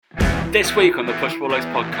This week on the Push Pull Legs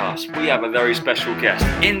podcast, we have a very special guest,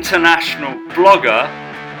 international blogger.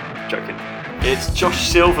 Joking. It's Josh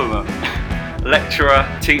Silverman, lecturer,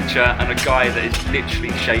 teacher, and a guy that is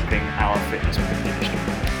literally shaping our fitness industry.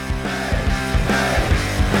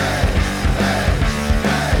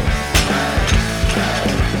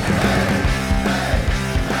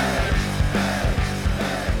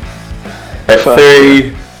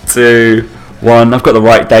 Three, two, one. I've got the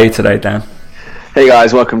right day today, Dan. Hey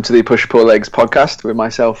guys, welcome to the Push Pull Legs podcast with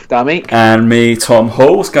myself, Dan Meek. And me, Tom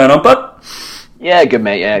Hall. What's going on, bud? Yeah, good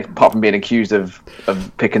mate, yeah. Apart from being accused of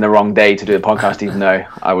picking the wrong day to do the podcast, even though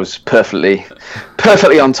I was perfectly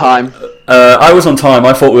on time. I was on time.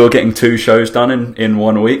 I thought we were getting 2 shows done in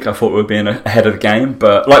 1 week. I thought we were being ahead of the game,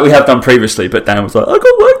 but like we have done previously, but Dan was like, I've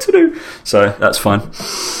got work to do. So that's fine.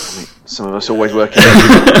 Some of us always working.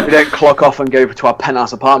 We don't clock off and go to our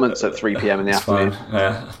penthouse apartments at 3 p.m. in the afternoon. Fine.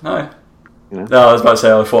 Yeah, no. You know? No, I was about to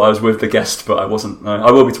say I thought I was with the guest, but I wasn't. No,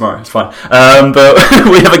 I will be tomorrow. It's fine. But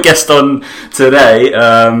we have a guest on today.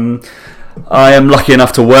 I am lucky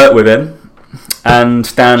enough to work with him,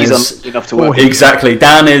 and Dan is enough to work. Exactly.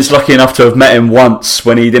 Dan is lucky enough to have met him once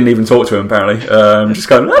when he didn't even talk to him. Apparently, just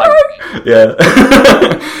going, yeah.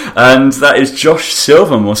 And that is Josh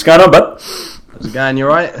Silverman. What's going on, bud? How's it going? You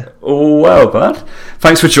alright? Oh well, bud.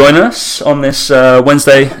 Thanks for joining us on this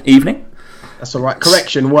Wednesday evening. That's alright.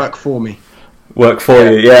 Correction, work for me. Work for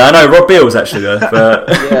you, yeah. I know Rob Beale was actually there, but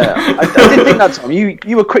yeah, I did think that, Tom.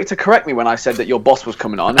 You were quick to correct me when I said that your boss was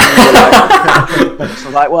coming on. And you were like, so I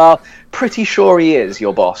was like, well, pretty sure he is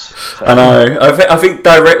your boss. So. I know. I think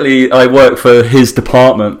directly I work for his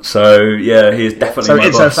department, so yeah, he is definitely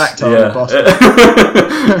my boss. So it's a factor, yeah. Boss.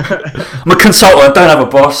 I'm a consultant. I don't have a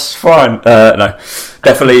boss. Fine. No,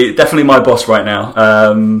 definitely my boss right now.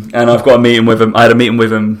 And I've got a meeting with him. I had a meeting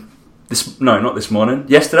with him. Not this morning.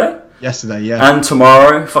 Yesterday, yeah. And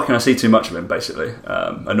tomorrow, I see too much of him, basically,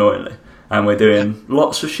 annoyingly. And we're doing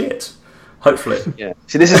lots of shit, hopefully. Yeah.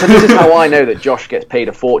 See, this is how I know that Josh gets paid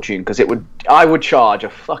a fortune, because I would charge a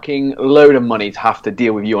fucking load of money to have to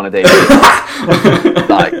deal with you on a daily basis.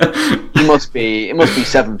 Like, it must be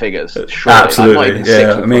 7 figures. Surely. Absolutely, like, not even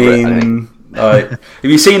yeah. 6 I mean, have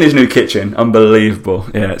you seen his new kitchen? Unbelievable.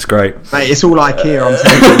 Yeah, it's great. Mate, it's all IKEA. I'm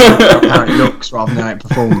telling you, how apparent it looks rather than how it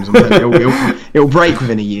performs. It'll break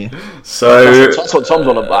within a year. So that's what Tom's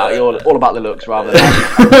all about. You're all about the looks rather than.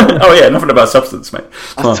 Oh yeah, nothing about substance, mate.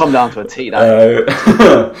 That's Tom down to a T. Right.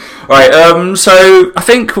 So I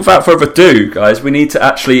think without further ado, guys, we need to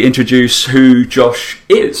actually introduce who Josh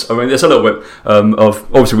is. I mean, there's a little bit of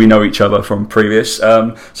obviously we know each other from previous.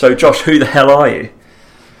 So Josh, who the hell are you?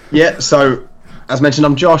 Yeah, so as mentioned,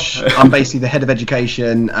 I'm Josh. I'm basically the head of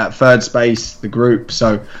education at Third Space, the group.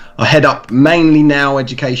 So I head up mainly now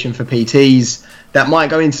education for PTs. That might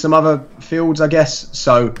go into some other fields, I guess.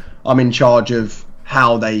 So I'm in charge of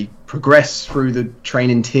how they progress through the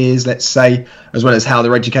training tiers, let's say, as well as how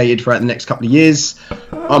they're educated throughout the next couple of years.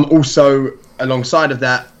 I'm also, alongside of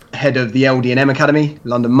that, head of the LD&M Academy,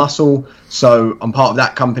 London Muscle. So I'm part of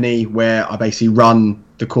that company where I basically run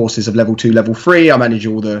the courses of level 2, level 3. I manage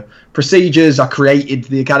all the procedures. I created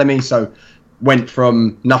the academy, so went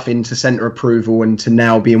from nothing to centre approval and to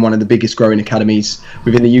now being one of the biggest growing academies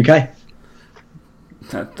within the UK.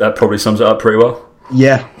 That probably sums it up pretty well.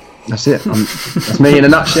 Yeah, that's it. That's me in a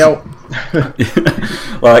nutshell.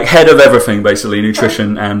 Like head of everything, basically,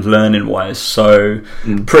 nutrition and learning wise. So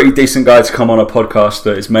pretty decent guy to come on a podcast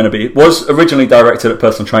that is meant to be, was originally directed at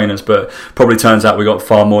personal trainers, but probably turns out we got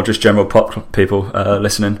far more just general pop people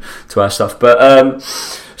listening to our stuff. But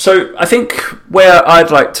so I think where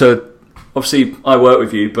I'd like to, obviously I work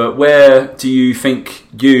with you, but where do you think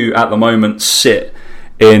you at the moment sit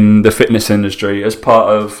in the fitness industry as part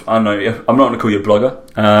of, I don't know, I'm not going to call you a blogger,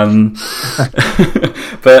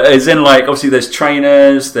 but as in like, obviously there's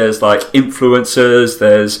trainers, there's like influencers,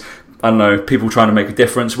 there's, I don't know, people trying to make a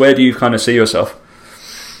difference. Where do you kind of see yourself?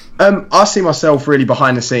 I see myself really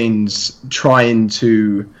behind the scenes trying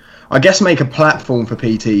to, I guess, make a platform for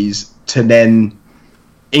PTs to then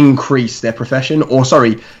increase their profession, or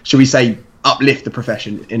should we say uplift the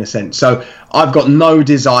profession in a sense. So I've got no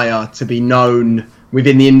desire to be known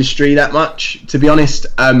within the industry that much, to be honest.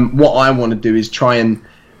 What I want to do is try and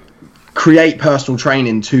create personal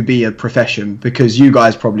training to be a profession, because you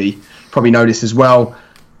guys probably know this as well.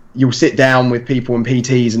 You'll sit down with people and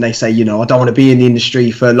PTs and they say, I don't want to be in the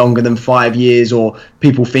industry for longer than 5 years, or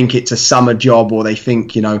people think it's a summer job, or they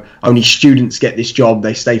think, only students get this job,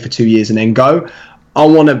 they stay for 2 years and then go. I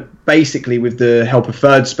want to basically, with the help of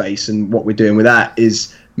Third Space and what we're doing with that,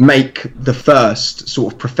 is make the first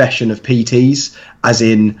sort of profession of PTs, as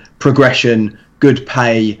in progression, good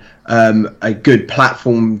pay, a good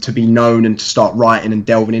platform to be known and to start writing and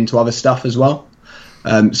delving into other stuff as well.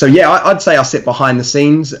 So yeah, I'd say I sit behind the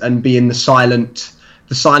scenes and be in the silent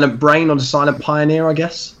brain or the silent pioneer, I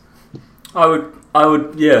guess. I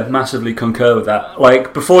would, yeah, massively concur with that.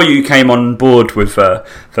 Like, before you came on board with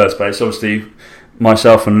Third Space, obviously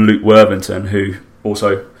myself and Luke Worthington, who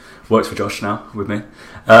also works for Josh now with me,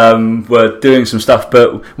 were doing some stuff,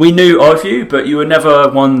 but we knew of you, but you were never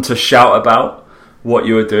one to shout about what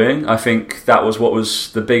you were doing. I think that was what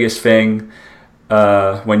was the biggest thing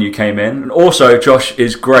when you came in. And also, Josh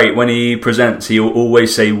is great. When he presents, he will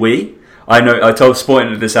always say we. I know, I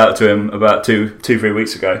pointed this out to him about 3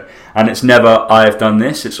 weeks ago, and it's never I've done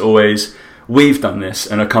this, it's always we've done this,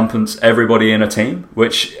 and accompanies everybody in a team,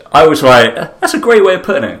 which I was like, that's a great way of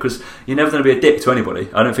putting it, because you're never going to be a dick to anybody.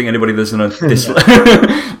 I don't think anybody that's going to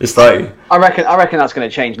dislike you. I reckon that's going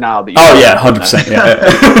to change now. That 100%.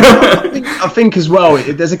 Yeah. I think as well,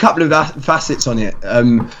 there's a couple of facets on it.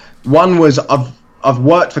 One was I've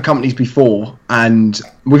worked for companies before, and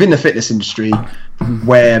within the fitness industry,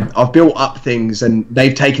 where I've built up things and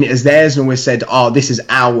they've taken it as theirs and always said, oh, this is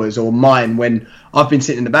ours or mine, when I've been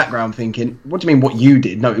sitting in the background thinking, what do you mean what you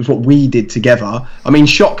did? No, it was what we did together. I mean,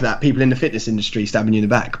 shock that people in the fitness industry stabbing you in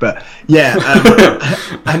the back, but yeah.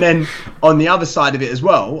 And then on the other side of it as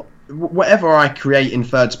well, whatever I create in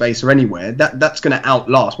Third Space or anywhere, that's going to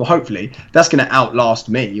outlast, well, hopefully that's going to outlast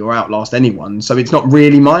me or outlast anyone. So it's not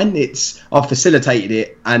really mine. I've facilitated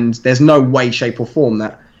it, and there's no way, shape or form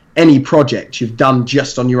that any project you've done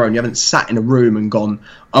just on your own, you haven't sat in a room and gone,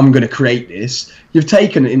 I'm going to create this. You've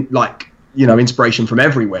taken inspiration from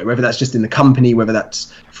everywhere, whether that's just in the company, whether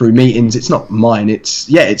that's through meetings. It's not mine.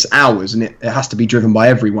 It's ours, and it has to be driven by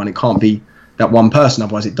everyone. It can't be that one person,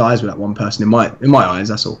 otherwise it dies with that one person in my eyes.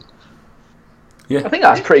 That's all. Yeah, I think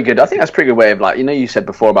that's pretty good. I think that's a pretty good way of, like, you said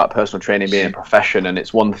before about personal training being a profession, and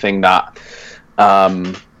it's one thing that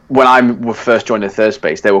when I first joined the Third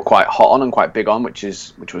Space, they were quite hot on and quite big on, which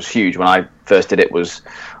was huge. When I first did it,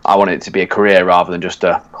 I wanted it to be a career rather than just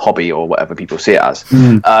a hobby or whatever people see it as.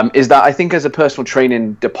 Is that I think as a personal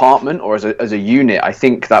training department or as a unit, I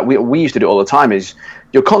think that we used to do it all the time. Is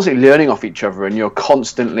you're constantly learning off each other and you're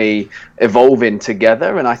constantly evolving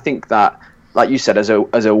together. And I think that, like you said, as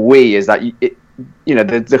a we, is that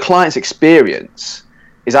the client's experience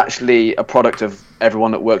is actually a product of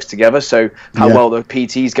everyone that works together. So how well the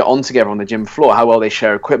PTs get on together on the gym floor, how well they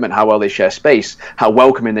share equipment, how well they share space, how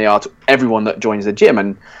welcoming they are to everyone that joins the gym.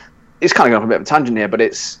 And it's kind of going off a bit of a tangent here, but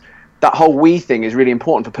it's that whole we thing is really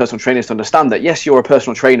important for personal trainers to understand, that yes, you're a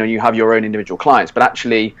personal trainer and you have your own individual clients, but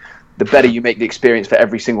actually the better you make the experience for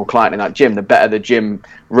every single client in that gym, the better the gym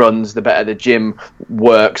runs, the better the gym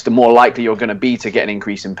works, the more likely you're going to be to get an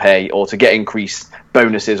increase in pay or to get increased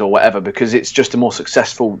bonuses or whatever, because it's just a more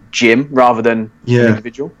successful gym rather than an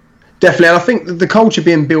individual. Definitely, and I think the culture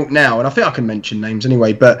being built now, and I think I can mention names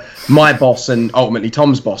anyway, but my boss and ultimately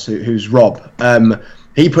Tom's boss, who's Rob,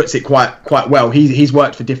 he puts it quite well. He's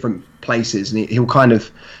worked for different places, and he'll kind of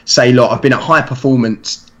say, look, I've been at high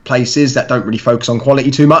performance places that don't really focus on quality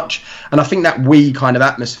too much, and I think that we kind of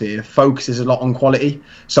atmosphere focuses a lot on quality.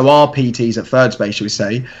 So our PTs at Third Space, shall we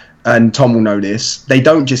say, and Tom will know this, they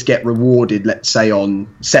don't just get rewarded, let's say, on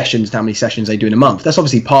sessions, how many sessions they do in a month. That's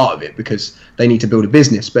obviously part of it because they need to build a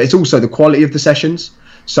business, but it's also the quality of the sessions.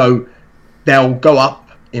 So they'll go up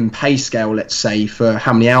in pay scale, let's say, for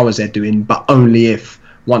how many hours they're doing, but only if,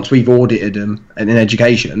 once we've audited them in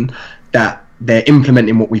education, that they're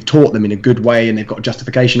implementing what we've taught them in a good way and they've got a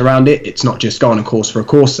justification around it. It's not just going on a course for a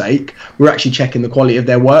course sake. We're actually checking the quality of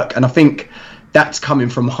their work, and I think that's coming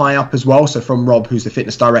from high up as well. So from Rob, who's the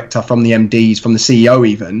fitness director, from the MDs, from the CEO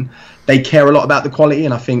even, they care a lot about the quality,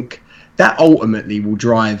 and I think that ultimately will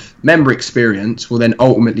drive member experience, will then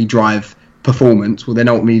ultimately drive performance, will then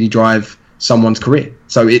ultimately drive someone's career.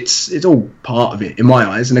 So it's all part of it in my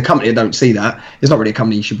eyes, and a company that don't see that is not really a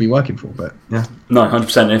company you should be working for. But yeah, no,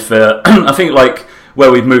 100%. If I think like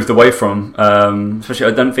where we've moved away from, especially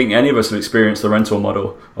I don't think any of us have experienced the rental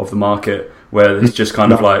model of the market, where it's just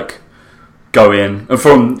kind of like go in, and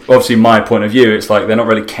from obviously my point of view, it's like they're not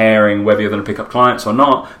really caring whether you're going to pick up clients or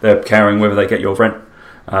not. They're caring whether they get your rent.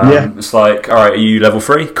 It's like, all right, are you level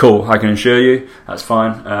 3? Cool, I can insure you. That's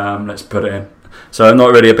fine. Let's put it in. So I'm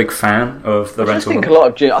not really a big fan of the rental. I think a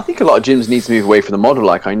lot of gyms need to move away from the model.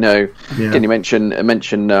 Like I know, again, you mentioned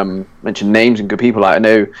mention names and good people. Like I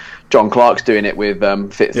know John Clark's doing it with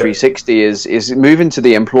Fit 360 is moving to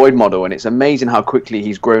the employed model, and it's amazing how quickly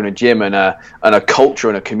he's grown a gym and a culture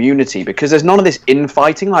and a community, because there's none of this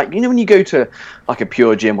infighting. Like, you know, when you go to like a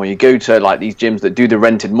pure gym, or you go to like these gyms that do the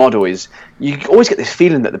rented model, is you always get this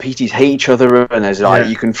feeling that the PTs hate each other, and there's like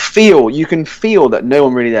you can feel that no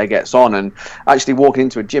one really there gets on. And actually walking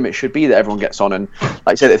into a gym, it should be that everyone gets on. And like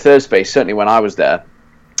I said, at Third Space, certainly when I was there,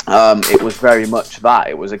 it was very much that.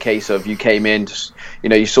 It was a case of you came in, just, you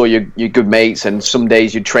know, you saw your good mates, and some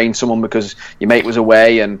days you'd train someone because your mate was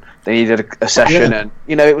away and they needed a session, and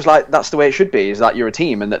you know, it was like, that's the way it should be, is that you're a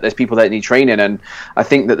team and that there's people that need training. And I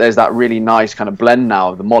think that there's that really nice kind of blend now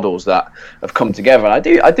of the models that have come together. And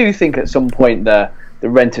I do think at some point the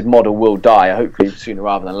rented model will die, hopefully sooner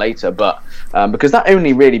rather than later, but because that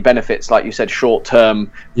only really benefits, like you said, short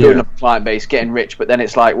term, building up a client base, getting rich. But then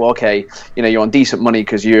it's like, well, okay, you know, you're on decent money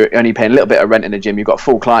because you're only paying a little bit of rent in the gym, you've got a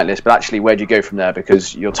full client list, but actually where do you go from there?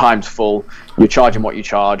 Because your time's full, you're charging what you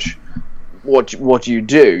charge, what do you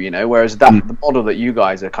do, you know? Whereas the model that you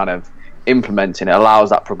guys are kind of implementing, it allows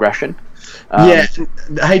that progression. The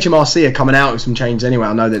HMRC are coming out with some changes anyway.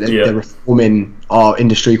 I know that they're reforming our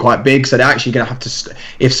industry quite big, so they're actually going to have to.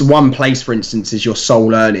 If one place, for instance, is your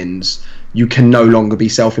sole earnings, you can no longer be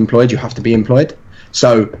self-employed. You have to be employed.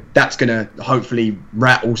 So that's going to hopefully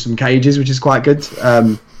rattle some cages, which is quite good.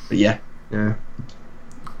 But yeah.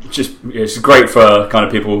 It's great for kind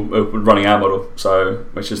of people running our model, so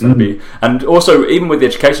which is going to be, and also even with the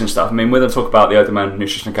education stuff. I mean, when I talk about the Odoman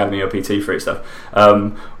Nutrition Academy or PT free stuff,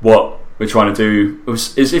 what we're trying to do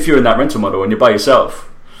is, if you're in that rental model and you're by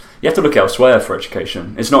yourself, you have to look elsewhere for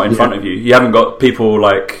education. It's not in front of you. You haven't got people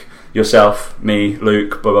like yourself, me,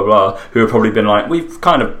 Luke, blah blah blah, who have probably been like, we've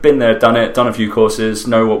kind of been there, done a few courses,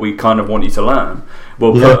 know what we kind of want you to learn.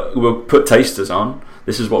 We'll put tasters on.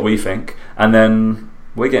 This is what we think, and then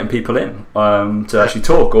we're getting people in to actually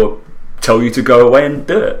talk or tell you to go away and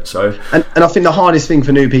do it. So, and I think the hardest thing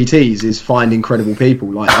for new PTs is finding credible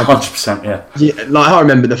people. Like 100%, yeah. Like I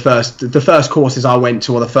remember the first courses I went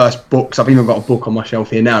to, or the first books. I've even got a book on my shelf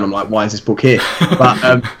here now, and I'm like, why is this book here?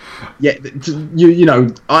 But you know,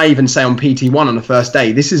 I even say on PT1 on the first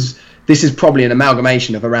day, this is probably an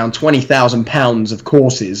amalgamation of around £20,000 of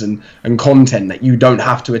courses and content that you don't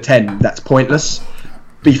have to attend. That's pointless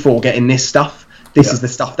before getting this stuff. This is the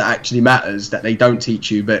stuff that actually matters, that they don't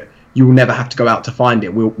teach you, but you will never have to go out to find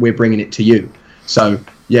it. We're bringing it to you. So,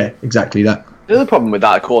 yeah, exactly that. The other problem with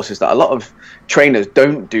that, of course, is that a lot of trainers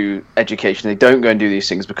don't do education. They don't go and do these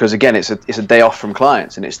things because, again, it's a day off from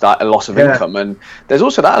clients, and it's that a loss of income. And there's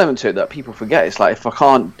also that element to it that people forget. It's like, if I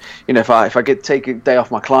can't, you know, if I take a day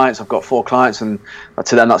off my clients, I've got 4 clients, and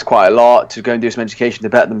to them that's quite a lot to go and do some education to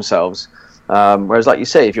better themselves. Whereas, like you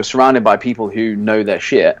say, if you're surrounded by people who know their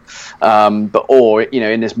shit, or you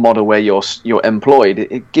know, in this model where you're employed,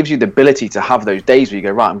 it gives you the ability to have those days where you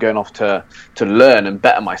go, right, I'm going off to learn and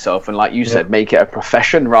better myself, and like you said, make it a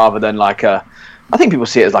profession rather than like a. I think people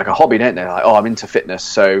see it as like a hobby, don't they? Like, oh, I'm into fitness,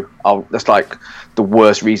 so that's like the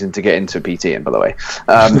worst reason to get into PTing, by the way.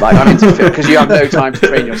 Like, I'm into fitness because you have no time to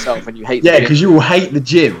train yourself and you hate the gym. Because you will hate the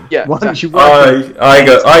gym. Yeah, once you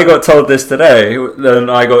I got told this today,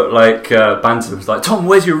 and I got like bantered. It was like, Tom,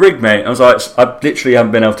 where's your rig, mate? I was like, I literally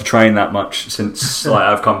haven't been able to train that much since like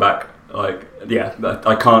I've come back. Like, yeah,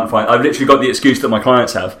 I can't find. I've literally got the excuse that my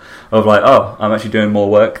clients have of like, oh, I'm actually doing more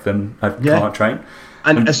work than I can't train.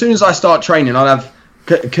 And as soon as I start training, I'll have,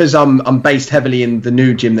 because I'm based heavily in the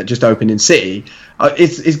new gym that just opened in City,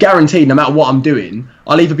 it's guaranteed no matter what I'm doing,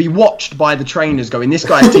 I'll either be watched by the trainers going, this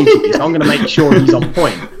guy's teaching me, so I'm going to make sure he's on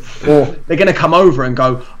point. Or they're going to come over and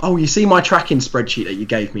go, oh, you see my tracking spreadsheet that you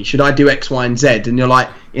gave me? Should I do X, Y, and Z? And you're like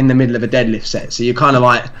in the middle of a deadlift set. So you're kind of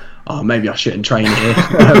like, oh, maybe I shouldn't train here.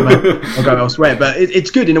 I'll go elsewhere. But it's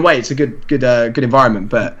good in a way. It's a good environment.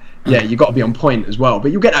 But yeah, you've got to be on point as well.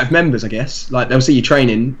 But you'll get that with members, I guess. Like, they'll see you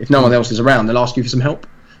training. If no one else is around, they'll ask you for some help.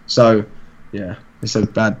 So, yeah, it's a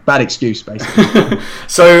bad excuse, basically.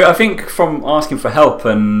 So I think from asking for help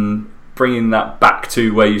and bringing that back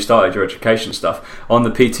to where you started your education stuff, on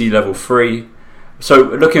the PT level 3, so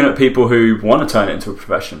looking at people who want to turn it into a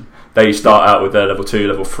profession, they start out with their level 2,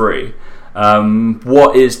 level 3.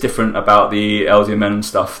 What is different about the LDMN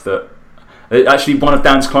stuff that actually one of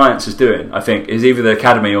Dan's clients is doing, I think, is either the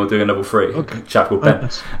academy or doing level 3, a chap called Ben.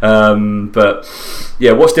 But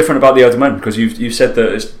yeah, what's different about the LDMN? Because you said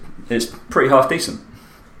that it's pretty half decent.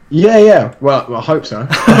 Yeah. Well, I hope so.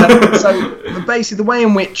 So basically, the way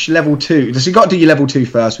in which level 2, so you've got to do your level 2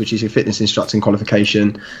 first, which is your fitness instructing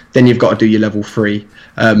qualification. Then you've got to do your level 3.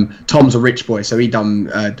 Tom's a rich boy, so he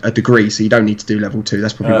done a degree, so you don't need to do level 2.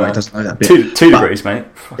 That's probably why he doesn't know that bit. Two degrees, mate.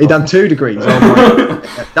 He done 2 degrees.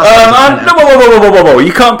 Whoa!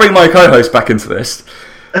 You can't bring my co-host back into this.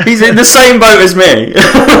 He's in the same boat as me.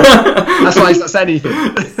 That's why he's not saying anything.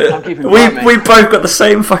 We both got the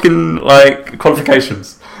same fucking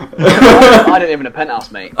qualifications. I don't live in a penthouse,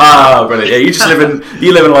 mate. Ah, brilliant! Yeah,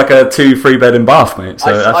 you live in like a 2-3 bed in Bath, mate.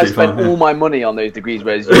 So I spent all my money on those degrees,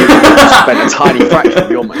 whereas you spent a tiny fraction of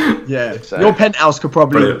your money. Yeah, so. Your penthouse could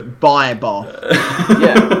probably buy a Bath.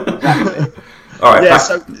 Yeah, exactly. All right. Yeah,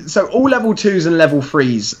 so all level 2s and level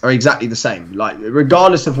 3s are exactly the same. Like,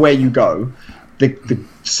 regardless of where you go, the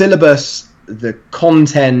syllabus, the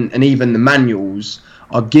content, and even the manuals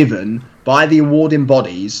are given by the awarding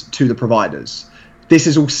bodies to the providers. This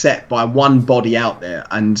is all set by one body out there,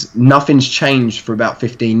 and nothing's changed for about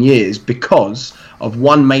 15 years because of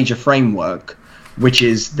one major framework, which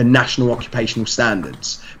is the National Occupational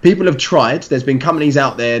Standards. People have tried. There's been companies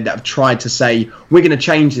out there that have tried to say, we're going to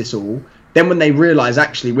change this all. Then when they realise,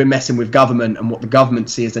 actually, we're messing with government and what the government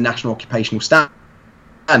sees as the National Occupational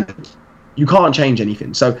Standards, you can't change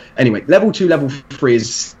anything. So anyway, level 2, level 3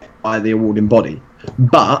 is set by the awarding body.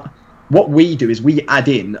 But what we do is we add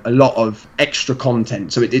in a lot of extra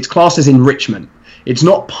content. So it's classed as enrichment. It's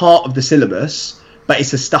not part of the syllabus, but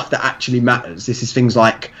it's the stuff that actually matters. This is things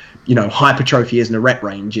like, hypertrophy isn't a rep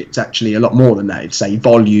range. It's actually a lot more than that. It's say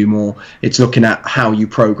volume, or it's looking at how you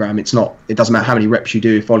program. It doesn't matter how many reps you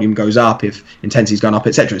do, if volume goes up, if intensity's gone up,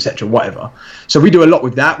 etc., whatever. So we do a lot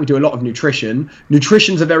with that. We do a lot of nutrition.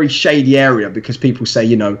 Nutrition's a very shady area because people say,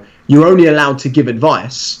 you're only allowed to give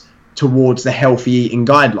advice towards the healthy eating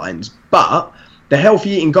guidelines. But the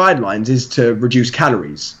healthy eating guidelines is to reduce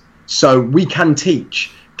calories. So we can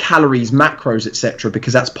teach calories, macros, etc.,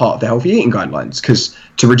 because that's part of the healthy eating guidelines. Because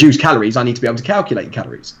to reduce calories, I need to be able to calculate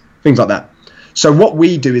calories, things like that. So what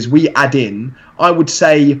we do is we add in, I would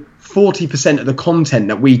say 40% of the content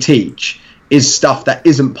that we teach is stuff that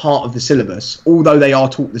isn't part of the syllabus, although they are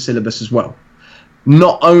taught the syllabus as well.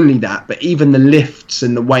 Not only that, but even the lifts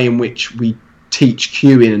and the way in which we teach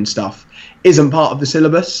cueing and stuff isn't part of the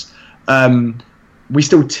syllabus. We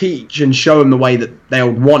still teach and show them the way that they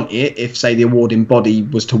would want it if, say, the awarding body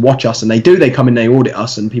was to watch us, and they come in, they audit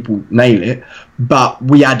us, and people nail it. But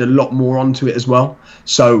we add a lot more onto it as well.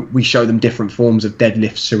 So we show them different forms of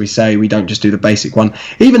deadlifts, so we say. We don't just do the basic one.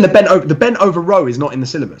 Even the bent over row is not in the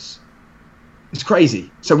syllabus. It's crazy.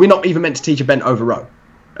 So we're not even meant to teach a bent over row.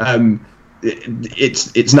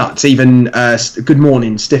 It's nuts. Even good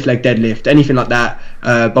morning, stiff leg deadlift, anything like that,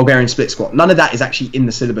 Bulgarian split squat, none of that is actually in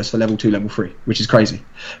the syllabus for level 2, level 3, which is crazy.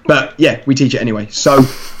 But yeah, we teach it anyway. So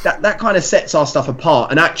that kind of sets our stuff apart.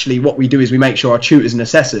 And actually what we do is we make sure our tutors and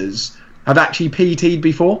assessors have actually PT'd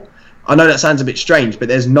before. I know that sounds a bit strange, but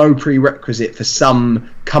there's no prerequisite for some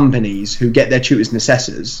companies who get their tutors and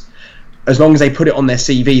assessors. As long as they put it on their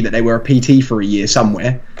CV that they were a PT for a year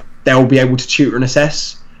somewhere, they'll be able to tutor and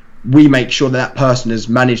assess. We make sure that person has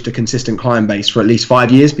managed a consistent client base for at least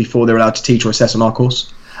 5 years before they're allowed to teach or assess on our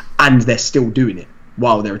course, and they're still doing it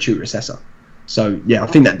while they're a tutor assessor. So yeah, I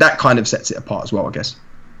think that kind of sets it apart as well, I guess.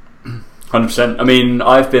 100%. I mean,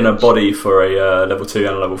 I've been a body for a level 2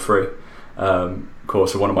 and a level 3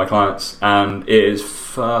 course of one of my clients, and it is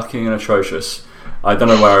fucking atrocious. I don't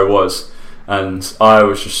know where I was, and I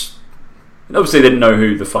was just obviously didn't know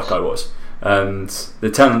who the fuck I was. And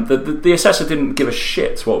the assessor didn't give a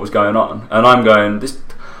shit what was going on, and I'm going,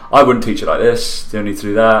 I wouldn't teach it like this. You don't need to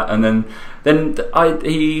do that. And then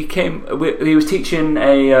he was teaching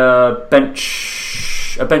a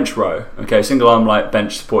bench row, okay, single arm like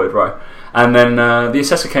bench supported row, and then the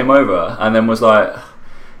assessor came over and then was like,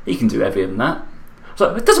 he can do heavier than that. I was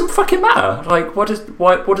like, it doesn't fucking matter. Like, what does the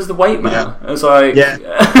weight matter? Yeah. It's like, yeah.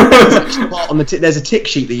 There's a tick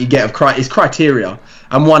sheet that you get of is criteria,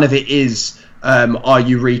 and one of it is, are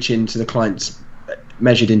you reaching to the client's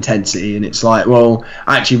measured intensity? And it's like, well,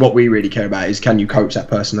 actually, what we really care about is, can you coach that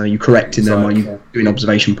person? Are you correcting them? Are you doing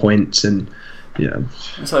observation points? And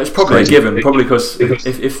so it's probably a given. Probably because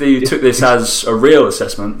if they took this as a real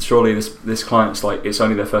assessment, surely this client's like, it's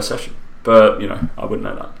only their first session. But I wouldn't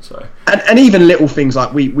know that. So and even little things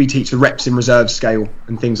like we teach the reps in reserve scale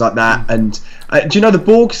and things like that. And do you know the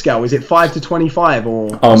Borg scale? Is it 5 to 25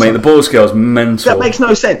 or? Oh mate, the Borg scale is mental. That makes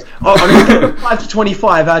no sense. I mean, 5 to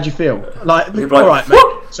 25. How do you feel? Like all right, mate.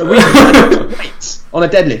 So we weights on a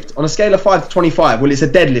deadlift on a scale of 5 to 25. Well, it's a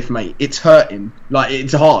deadlift, mate. It's hurting. Like,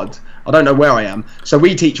 it's hard. I I don't know where I am. So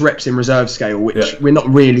we teach reps in reserve scale, which we're not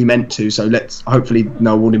really meant to. So let's hopefully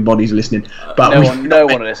no awarding bodies are listening. But no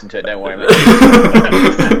one will listen to it. Don't worry.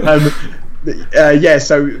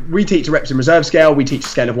 So we teach reps in reserve scale. We teach a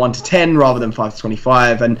scale of 1 to 10 rather than 5 to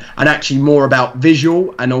 25, and actually more about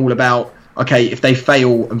visual and all about, okay, if they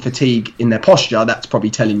fail and fatigue in their posture, that's probably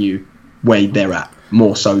telling you where they're at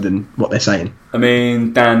more so than what they're saying. I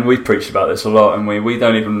mean, Dan, we've preached about this a lot, and we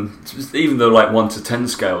don't even the like 1 to 10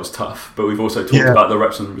 scale is tough, but we've also talked about the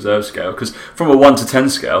reps on the reserve scale, because from a 1 to 10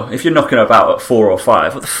 scale, if you're knocking about at 4 or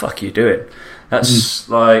 5, what the fuck are you doing? That's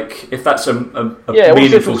like, if that's a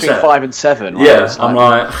meaningful set. Between 5 and 7. Right? I'm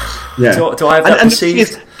like, do I have that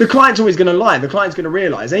perceived? The client's always going to lie. The client's going to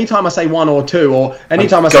realise anytime I say 1 or 2, or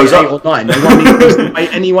anytime I say 8 or 9, they won't increase the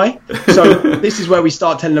weight anyway. So this is where we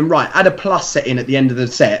start telling them, right, add a plus set in at the end of the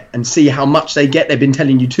set and see how much they get. They've been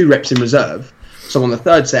telling you 2 reps in reserve. So on the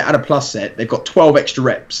third set, add a plus set. They've got 12 extra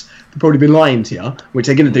reps. They've probably been lying to you, which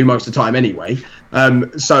they're going to do most of the time anyway.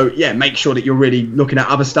 Make sure that you're really looking at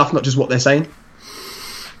other stuff, not just what they're saying.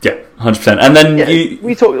 Yeah, 100%. And then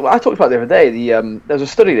I talked about the other day. There's a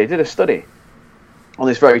study. They did a study on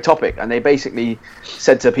this very topic, and they basically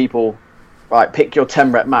said to people, right, pick your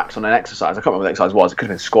 10 rep max on an exercise. I can't remember what the exercise was. It could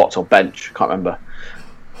have been squats or bench. I can't remember.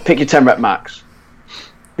 Pick your 10 rep max.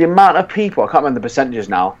 The amount of people, I can't remember the percentages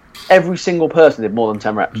now. Every single person did more than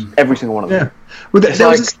 10 reps. Every single one of them. Yeah.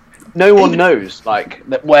 Well, no one knows where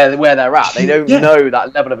they're at. They don't know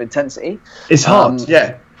that level of intensity. It's hard.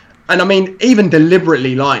 And I mean, even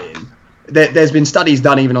deliberately lying, there's been studies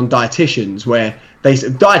done even on dietitians where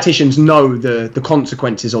dietitians know the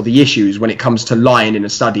consequences or the issues when it comes to lying in a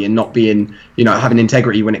study and not being, having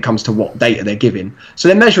integrity when it comes to what data they're giving. So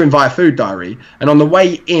they're measuring via food diary, and on the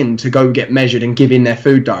way in to go get measured and give in their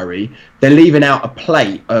food diary, they're leaving out a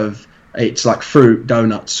plate of, it's like fruit,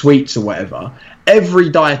 donuts, sweets or whatever. Every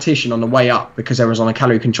dietitian on the way up, because they was on a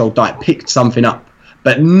calorie controlled diet, picked something up,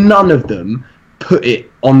 but none of them put it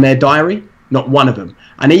on their diary, not one of them.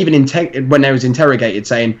 And even when they was interrogated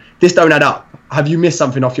saying, this don't add up, have you missed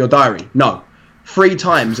something off your diary? No. 3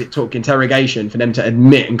 times it took interrogation for them to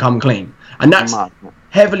admit and come clean. And that's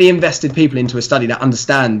heavily invested people into a study that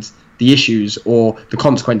understands the issues or the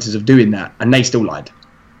consequences of doing that, and they still lied.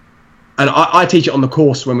 And I teach it on the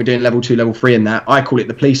course when we're doing level 2, level 3 and that. I call it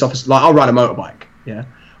the police officer. Like, I'll ride a motorbike,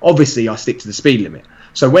 Obviously, I stick to the speed limit.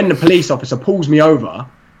 So when the police officer pulls me over,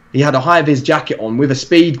 he had a high-vis jacket on with a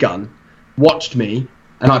speed gun, watched me,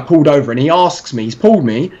 and I pulled over, and he's pulled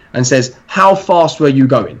me and says, how fast were you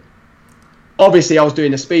going? Obviously, I was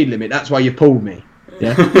doing the speed limit. That's why you pulled me.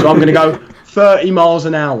 So I'm going to go 30 miles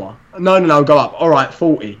an hour. No, go up. All right,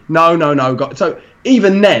 40. No. So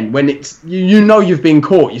even then, when it's you've been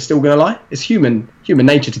caught, you're still going to lie. It's human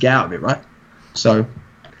nature to get out of it, right? So.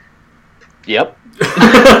 Yep.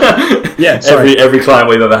 Every client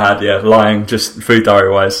we've ever had, lying just food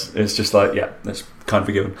diary wise, it's just like, that's kind of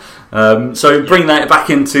forgiven. So bring that back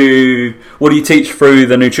into, what do you teach through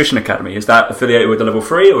the Nutrition Academy? Is that affiliated with the level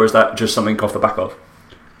 3, or is that just something off the back of?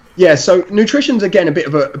 Yeah, so nutrition's again a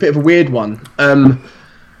bit of a weird one.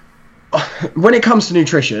 When it comes to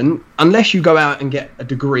nutrition, unless you go out and get a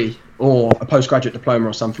degree or a postgraduate diploma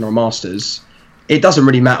or something, or a master's, it doesn't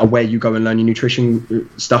really matter where you go and learn your nutrition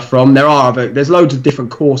stuff from. There's loads of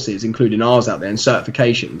different courses, including ours out there, and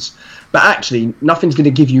certifications. But actually, nothing's going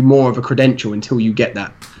to give you more of a credential until you get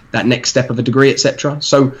that next step of a degree, etc.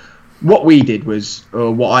 So what I did was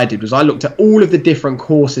I looked at all of the different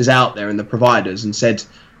courses out there and the providers and said,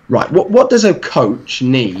 right, what does a coach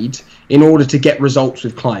need in order to get results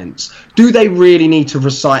with clients? Do they really need to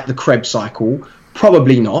recite the Krebs cycle?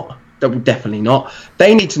 Probably not. Definitely not.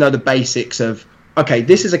 They need to know the basics of, okay,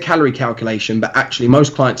 this is a calorie calculation, but actually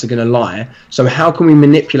most clients are going to lie. So how can we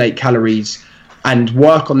manipulate calories and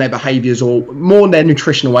work on their behaviors or more their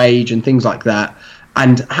nutritional age and things like that?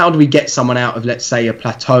 And how do we get someone out of, let's say, a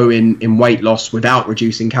plateau in weight loss without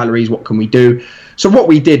reducing calories? What can we do? So what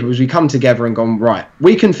we did was we come together and gone, right,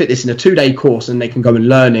 we can fit this in a 2-day course and they can go and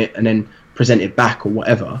learn it and then present it back or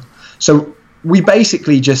whatever. So we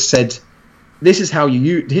basically just said, this is how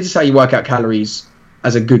you work out calories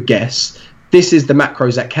as a good guess. This is the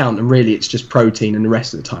macros that count, and really it's just protein, and the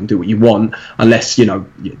rest of the time do what you want, unless you're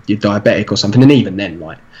diabetic or something. And even then,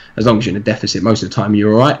 like, as long as you're in a deficit, most of the time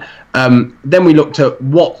you're all right. Then we looked at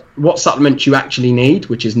what supplements you actually need,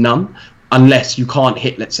 which is none, unless you can't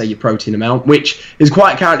hit, let's say, your protein amount, which is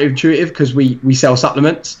quite counterintuitive because we sell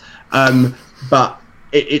supplements. But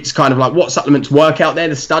it's kind of like what supplements work out there.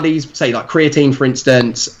 The studies say like creatine, for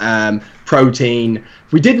instance, protein.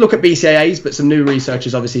 We did look at BCAAs, but some new research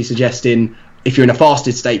is obviously suggesting if you're in a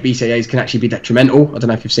fasted state, BCAAs can actually be detrimental. I don't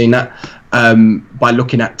know if you've seen that, by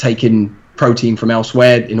looking at taking protein from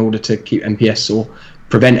elsewhere in order to keep MPS or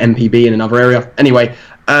prevent MPB in another area. Anyway,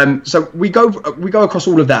 so we go across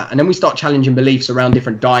all of that, and then we start challenging beliefs around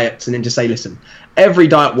different diets, and then just say, listen, every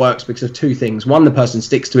diet works because of two things. One, the person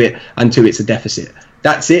sticks to it, and two, it's a deficit.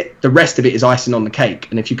 That's it. The rest of it is icing on the cake.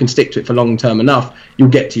 And if you can stick to it for long term enough, you'll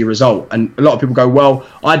get to your result. And a lot of people go, well,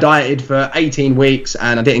 I dieted for 18 weeks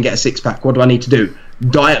and I didn't get a six-pack. What do I need to do?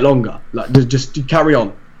 Diet longer. Like, just carry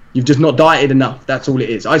on. You've just not dieted enough. That's all it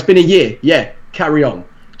is. It's been a year. Yeah, carry on. Do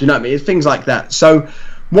you know what I mean? It's things like that. So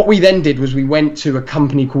what we then did was we went to a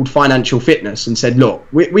company called Financial Fitness and said, look,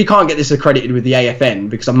 we can't get this accredited with the AFN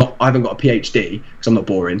because I haven't got a PhD because I'm not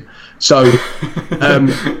boring. So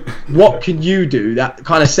what can you do that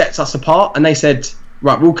kind of sets us apart? And they said,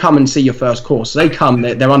 right, we'll come and see your first course. So they come,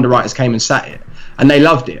 their underwriters came and sat it, and they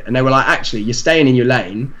loved it. And they were like, actually, you're staying in your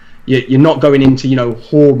lane. You're not going into,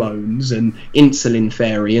 hormones and insulin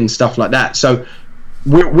fairy and stuff like that. So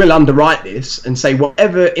we'll underwrite this and say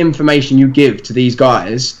whatever information you give to these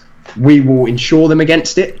guys, we will insure them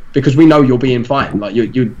against it because we know you're being fine. Like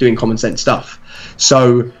you're doing common sense stuff.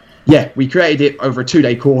 So yeah, we created it over a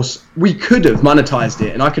 2-day course. We could have monetized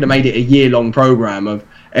it, and I could have made it a year-long program of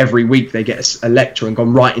every week they get a lecture and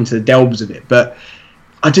gone right into the delves of it. But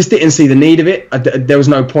I just didn't see the need of it. There was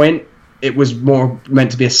no point. It was more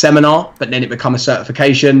meant to be a seminar, but then it became a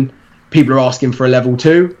certification. People are asking for a level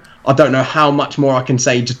 2. I don't know how much more I can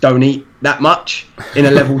say, just don't eat that much in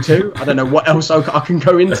a level 2. I don't know what else I can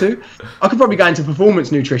go into. I could probably go into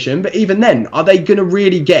performance nutrition, but even then, are they going to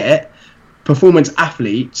really get performance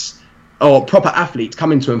athletes or proper athletes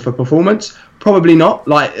coming to them for performance? Probably not.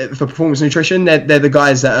 Like for performance nutrition, they're the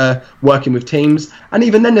guys that are working with teams, and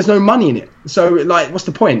even then there's no money in it. So like, what's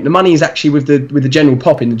the point? The money is actually with the general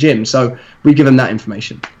pop in the gym. So we give them that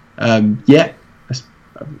information. That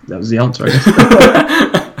was the answer, I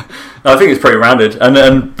guess. I think it's pretty rounded,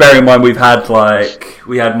 and bear in mind we had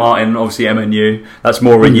Martin, obviously MNU. That's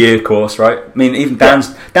more of a year course, right? I mean, even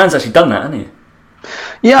Dan's actually done that, hasn't he?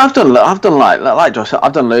 Yeah, I've done like Josh.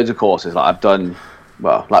 I've done loads of courses. Like I've done,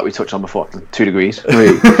 well, like we touched on before, 2 degrees,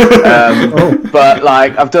 3. But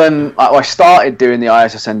like I've done, I started doing the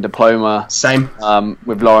ISSN diploma. Same.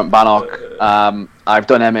 With Laurent Bannock. I've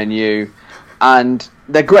done MNU, and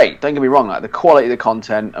they're great. Don't get me wrong. Like the quality of the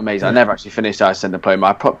content, amazing. I never actually finished the ISSN diploma.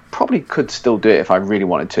 I probably could still do it if I really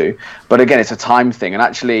wanted to, but again, it's a time thing. And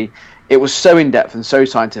actually, it was so in depth and so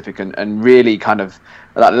scientific and really kind of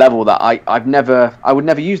at that level that I would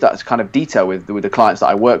never use that as kind of detail with the clients that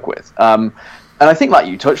I work with. And I think, like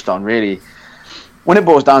you touched on, really, when it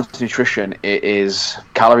boils down to nutrition, it is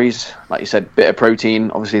calories, like you said, bit of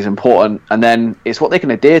protein obviously is important, and then it's what they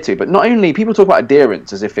can adhere to. But not only, people talk about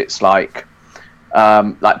adherence as if it's like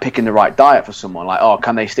picking the right diet for someone, like, oh,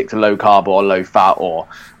 can they stick to low carb or low fat or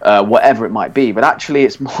whatever it might be. But actually,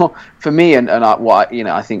 it's more for me, and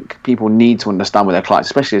I think people need to understand with their clients,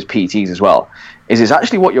 especially as PTs as well, is it's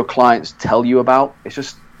actually what your clients tell you about. It's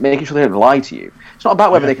just making sure they don't lie to you. It's not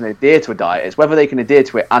about whether they can adhere to a diet, it's whether they can adhere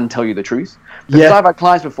to it and tell you the truth. Because I've had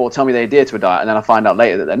clients before tell me they adhere to a diet, and then I find out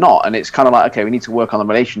later that they're not, and it's kind of like, okay, we need to work on the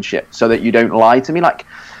relationship so that you don't lie to me. Like,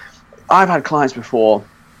 I've had clients before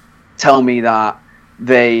tell me that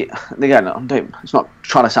it's not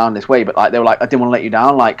trying to sound this way, but like they were like, I didn't want to let you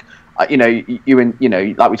down, like like we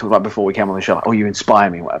talked about before we came on the show, like, oh, you inspire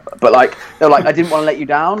me, whatever. But like they're like, I didn't want to let you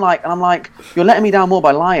down, like, and I'm like, you're letting me down more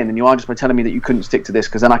by lying than you are just by telling me that you couldn't stick to this,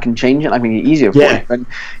 because then I can change it and I can make it easier for you. And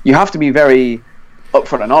you have to be very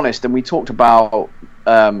upfront and honest. And we talked about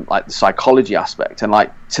like the psychology aspect, and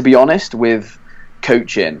like, to be honest with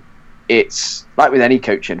coaching, it's like with any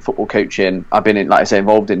coaching, football coaching, I've been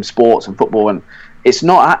involved in sports and football, and it's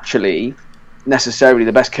not actually necessarily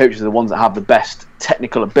the best coaches are the ones that have the best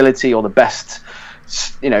technical ability or the best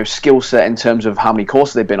skill set in terms of how many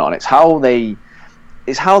courses they've been on. It's how they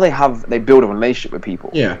build a relationship with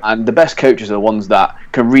people. And the best coaches are the ones that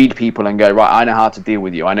can read people and go, right, I know how to deal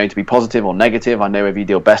with you. I know to be positive or negative. I know if you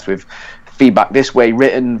deal best with feedback this way,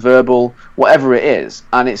 written, verbal, whatever it is.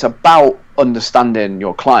 And it's about understanding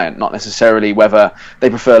your client, not necessarily whether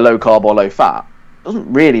they prefer low carb or low fat. It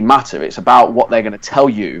doesn't really matter. It's about what they're going to tell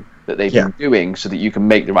you that they've been doing so that you can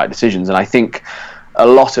make the right decisions. And I think a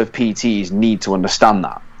lot of PTs need to understand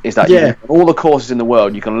that. Is that you can, all the courses in the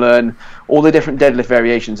world, you can learn all the different deadlift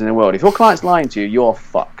variations in the world. If your client's lying to you, you're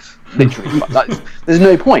fucked. Literally fucked. There's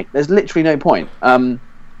no point. There's literally no point.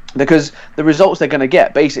 Because the results they're going to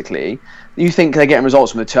get, basically, you think they're getting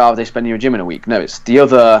results from the 2 hours they spend in your gym in a week. No, it's the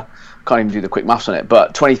other, can't even do the quick maths on it,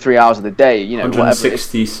 but 23 hours of the day,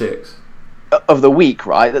 166 of the week,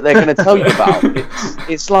 right, that they're going to tell you about.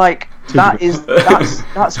 It's like,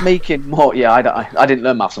 that's making more. Yeah, I didn't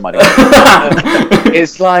learn maths on my day.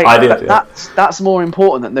 It's like that's more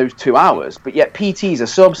important than those 2 hours. But yet PTs are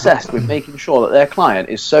so obsessed with making sure that their client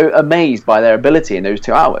is so amazed by their ability in those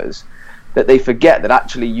 2 hours that they forget that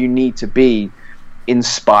actually you need to be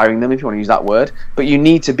inspiring them, if you want to use that word, but you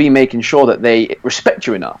need to be making sure that they respect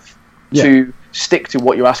you enough to stick to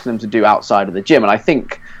what you're asking them to do outside of the gym. And I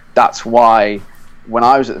think that's why when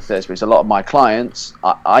I was at the Third Space, a lot of my clients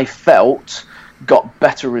I felt got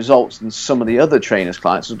better results than some of the other trainers'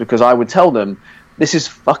 clients, was because I would tell them, this is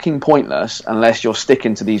fucking pointless unless you're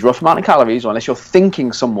sticking to these rough amount of calories, or unless you're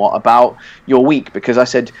thinking somewhat about your week. Because I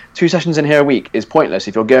said 2 sessions in here a week is pointless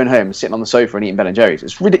if you're going home and sitting on the sofa and eating Ben and Jerry's.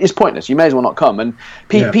 It's pointless. You may as well not come. And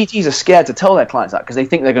PTs are scared to tell their clients that because they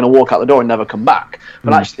think they're going to walk out the door and never come back.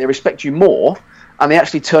 But actually, they respect you more, and they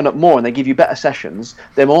actually turn up more, and they give you better sessions.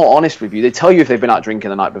 They're more honest with you. They tell you if they've been out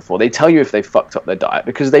drinking the night before. They tell you if they've fucked up their diet,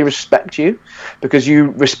 because they respect you, because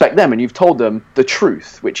you respect them, and you've told them the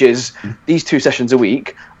truth, which is these 2 sessions a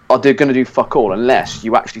week are going to do fuck all unless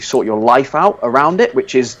you actually sort your life out around it,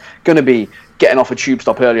 which is going to be getting off a tube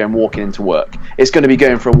stop earlier and walking into work. It's going to be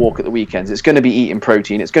going for a walk at the weekends. It's going to be eating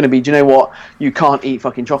protein. It's going to be, do you know what? You can't eat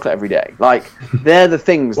fucking chocolate every day. Like, they're the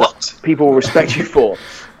things that people will respect you for.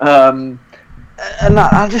 And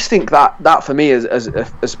I just think that for me,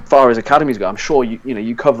 as far as academies go, I'm sure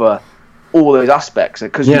you cover all those aspects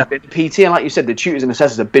because you've been PT, and like you said, the tutors and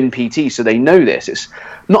assessors have been PT, so they know this. It's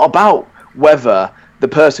not about whether the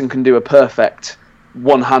person can do a perfect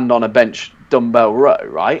one hand on a bench dumbbell row,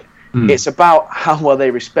 right? It's about how well they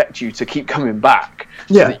respect you to keep coming back.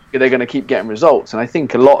 So that they're going to keep getting results. And I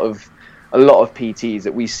think a lot of PTs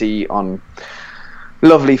that we see on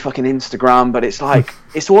lovely fucking Instagram, but it's like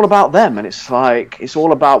it's all about them, and it's like it's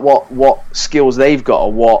all about what skills they've got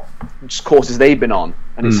or what courses they've been on,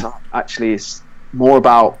 and it's like, actually it's more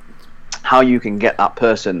about how you can get that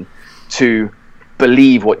person to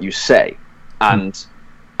believe what you say and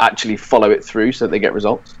actually follow it through so that they get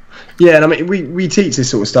results. Yeah, and I mean we teach this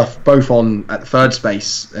sort of stuff both at the Third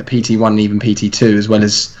Space, at PT1 and even PT2, as well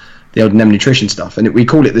as the old NEM nutrition stuff, and we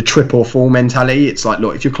call it the trip or fall mentality. It's like,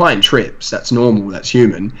 look, if your client trips, that's normal, that's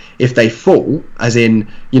human. If they fall, as in,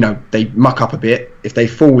 they muck up a bit, if they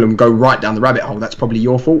fall and go right down the rabbit hole, that's probably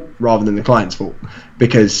your fault rather than the client's fault,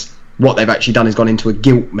 because what they've actually done is gone into a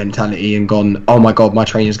guilt mentality and gone, oh my god, my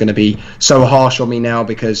trainer's going to be so harsh on me now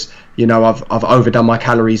because I've overdone my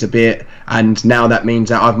calories a bit, and now that means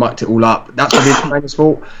that I've mucked it all up. That's probably the trainer's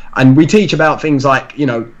fault. And we teach about things like,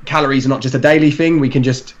 calories are not just a daily thing. We can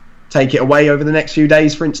just take it away over the next few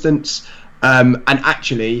days, for instance, and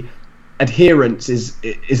actually adherence is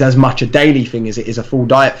as much a daily thing as it is a full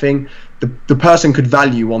diet thing. The person could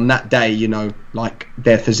value on that day, like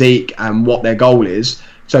their physique and what their goal is.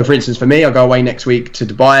 So for instance, for me, I go away next week to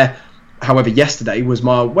Dubai. However, yesterday was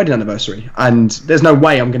my wedding anniversary, and there's no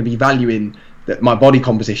way I'm going to be valuing my body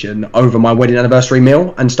composition over my wedding anniversary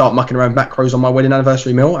meal and start mucking around macros on my wedding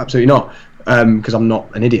anniversary meal. Absolutely not. Because I'm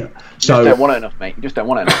not an idiot. So you just don't want it enough, mate. You just don't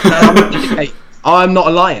want it enough. Hey, I'm not a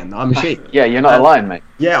lion. I'm a sheep. Yeah, you're not a lion, mate.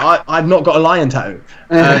 Yeah, I've not got a lion tattoo.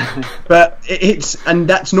 But and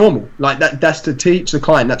that's normal. Like that's to teach the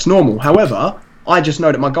client. That's normal. However, I just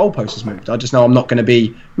know that my goalpost has moved. I just know I'm not going to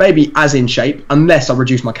be maybe as in shape unless I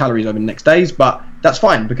reduce my calories over the next days. But that's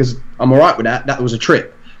fine because I'm all right with that. That was a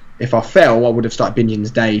trip. If I fell, I would have started Binion's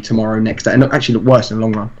day tomorrow, next day, and actually look worse in the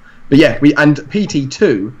long run. But yeah, and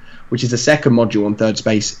PT2, which is the second module on Third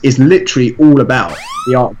Space, is literally all about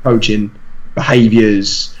the art of coaching,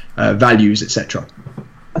 behaviours, values, etc.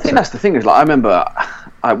 I think that's the thing. Is like I remember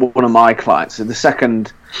one of my clients. The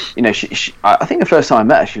second, she I think the first time I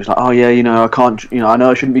met her, she was like, "Oh yeah, I can't. I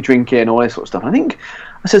know I shouldn't be drinking, all this sort of stuff." And I think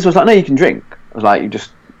I said to her, I was like, "No, you can drink." I was like, "You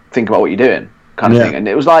just think about what you're doing." Kind of thing, and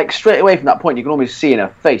it was like straight away from that point you can almost see in her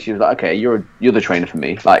face she was like, okay, you're the trainer for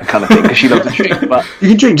me, like kind of thing, because she loves to drink. But you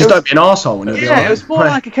can drink, just don't be an arsehole. It was more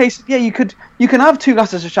like a case of you can have 2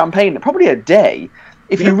 glasses of champagne probably a day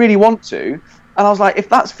if you really want to. And I was like, if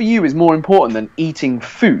that's for you is more important than eating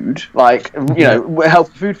food, like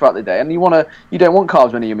healthy food throughout the day, and you don't want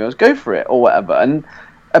carbs in any of your meals, go for it or whatever. And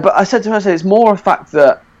but I said to her, it's more a fact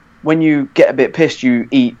that when you get a bit pissed, you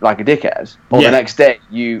eat like a dickhead, or the next day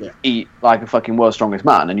you eat like a fucking world's strongest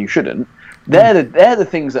man, and you shouldn't. They're the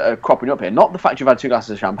things that are cropping up here, not the fact you've had 2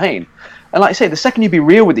 glasses of champagne. And like I say, the second you be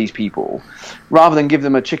real with these people, rather than give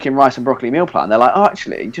them a chicken, rice, and broccoli meal plan, they're like, oh,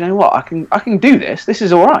 actually, do you know what? I can do this. This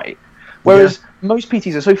is all right. Whereas most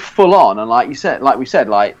PTs are so full on, and like we said,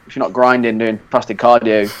 if you're not grinding, doing fasted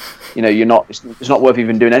cardio, you're not. It's not worth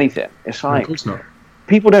even doing anything. It's like, of course not.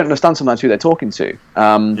 People don't understand sometimes who they're talking to.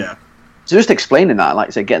 So just explaining that, like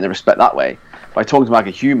you say, getting the respect that way. by talking to her like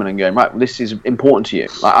a human and going, right, well, this is important to you.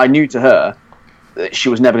 Like, I knew to her that she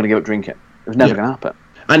was never going to give up drinking. It was never going to happen.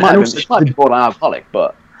 And also, she might be borderline alcoholic,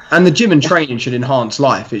 but... And the gym and training should enhance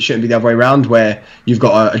life. It shouldn't be the other way around, where you've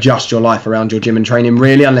got to adjust your life around your gym and training,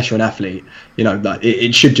 really, unless you're an athlete. You know, like,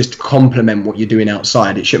 it should just complement what you're doing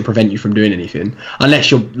outside. It shouldn't prevent you from doing anything,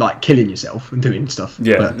 unless you're, like, killing yourself and doing stuff.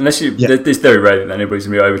 Yeah, but, unless you... Yeah. It's very rare that anybody's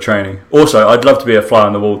going to be overtraining. Also, I'd love to be a fly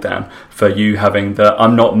on the wall, Dan, for you having the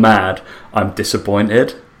I'm not mad, I'm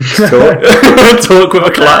disappointed talk with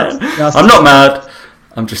a client. I'm not mad,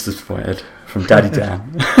 I'm just disappointed. From Daddy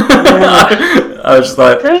Dan. I was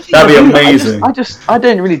like, that'd be amazing. I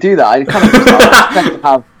don't really do that. I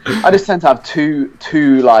kind of just tend to have two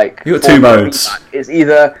like. You got two modes. It's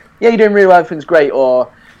either you're doing really well, everything's great,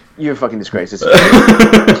 or you're a fucking disgrace. It's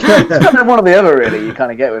kind of one or the other, really. You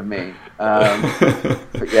kind of get with me.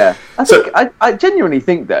 But yeah, I genuinely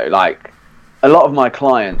think though, like a lot of my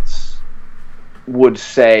clients would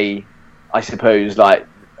say, I suppose, like.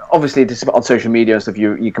 Obviously, on social media and stuff,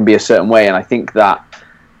 you can be a certain way, and I think that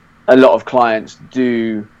a lot of clients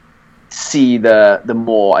do see the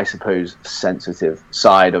more, I suppose, sensitive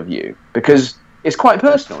side of you, because it's quite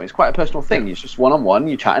personal. It's quite a personal thing. It's just one-on-one.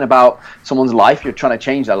 You're chatting about someone's life. You're trying to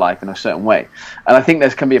change their life in a certain way, and I think there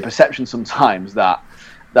can be a perception sometimes that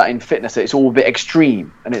in fitness it's all a bit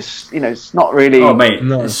extreme, and it's not really. Oh mate,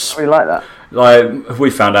 no. It's not really like that. Like we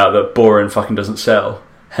found out that boring fucking doesn't sell.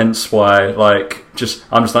 Hence why, like, I'm just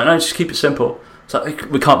like, no, just keep it simple. It's like,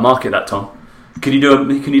 we can't market that, Tom. Can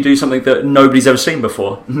you do something that nobody's ever seen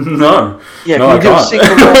before? No. Yeah, no,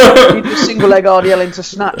 can you do a single leg RDL into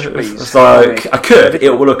snatch, please? It's like, I could. It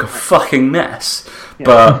will look a fucking mess. Yeah.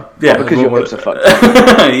 But, yeah. Well, because your hips are fucked.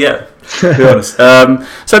 Yeah, to be honest.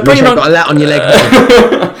 So bring on... got a lat on your leg.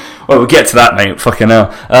 Well, we'll get to that, mate. Fucking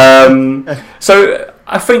hell. So...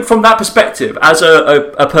 I think from that perspective, as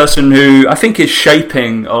a person who I think is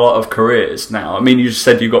shaping a lot of careers now, I mean, you just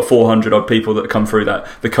said you've got 400 odd people that come through that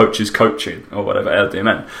the coaches coaching or whatever,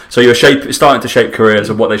 LDMN. So you're starting to shape careers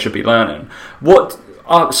of what they should be learning. What,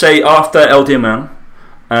 say, after LDMN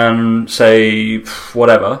and say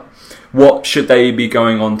whatever, what should they be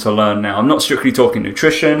going on to learn now? I'm not strictly talking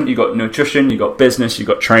nutrition. You got business, you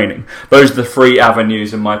got training. Those are the 3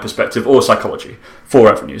 avenues in my perspective, or psychology. 4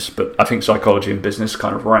 avenues, but I think psychology and business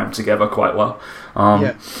kind of rhyme together quite well.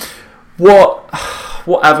 What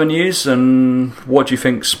avenues and what do you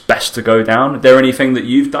think's best to go down? Is there anything that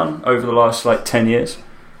you've done over the last 10 years?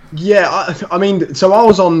 Yeah, I mean, so I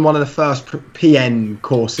was on one of the first PN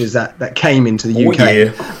courses that came into the UK,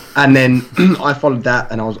 yeah. And then I followed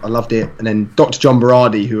that, and I loved it. And then Dr. John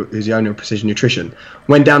Berardi, who's the owner of Precision Nutrition,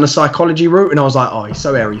 went down the psychology route, and I was like, oh, he's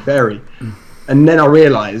so airy-fairy. And then I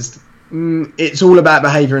realised it's all about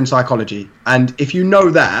behaviour and psychology, and if you know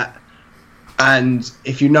that, and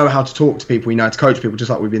if you know how to talk to people, you know how to coach people,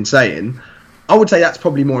 just like we've been saying, I would say that's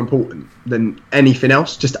probably more important than anything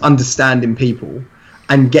else. Just understanding people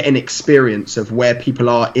and getting experience of where people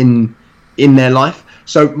are in their life.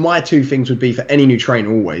 So my 2 things would be for any new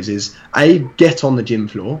trainer always is get on the gym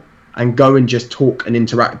floor and go and just talk and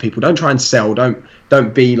interact with people. Don't try and sell.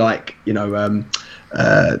 Don't be like,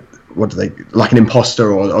 what do they, like an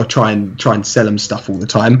imposter or try and sell them stuff all the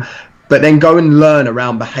time. But then go and learn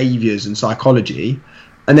around behaviours and psychology,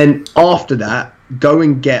 and then after that go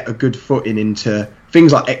and get a good footing into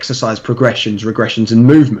things like exercise progressions, regressions and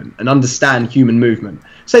movement, and understand human movement.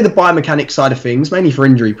 Say the biomechanics side of things, mainly for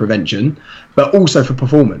injury prevention, but also for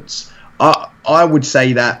performance. I would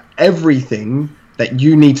say that everything that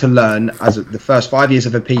you need to learn as the first 5 years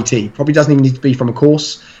of a PT probably doesn't even need to be from a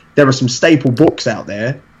course. There are some staple books out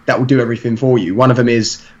there that will do everything for you. One of them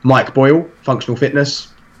is Mike Boyle, Functional Fitness.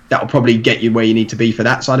 That will probably get you where you need to be for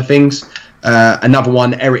that side of things. Another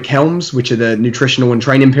one, Eric Helms, which are the nutritional and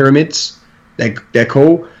training pyramids. They're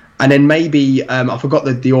cool. And then maybe, I forgot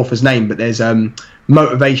the author's name, but there's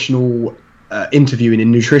motivational interviewing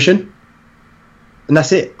in nutrition. And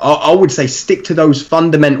that's it. I would say stick to those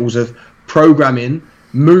fundamentals of programming,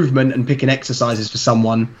 movement, and picking exercises for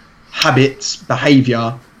someone, habits,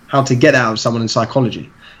 behaviour, how to get out of someone, in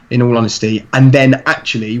psychology, in all honesty. And then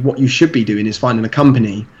actually what you should be doing is finding a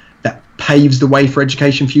company that paves the way for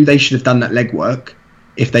education for you. They should have done that legwork.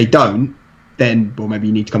 If they don't, then, well, maybe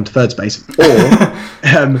you need to come to Third Space.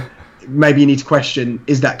 Or maybe you need to question,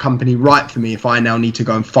 is that company right for me if I now need to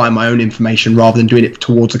go and find my own information rather than doing it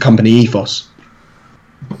towards a company ethos?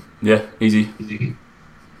 Yeah, easy.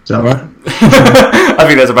 Is that right? I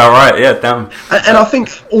think that's about right, yeah, damn. And I think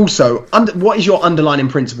also, what is your underlying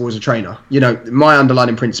principle as a trainer? You know, my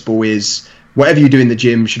underlying principle is whatever you do in the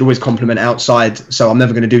gym should always complement outside. So I'm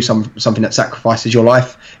never going to do something that sacrifices your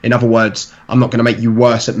life. In other words, I'm not going to make you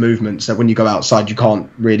worse at movements that when you go outside you can't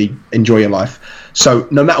really enjoy your life. So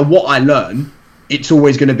no matter what I learn, it's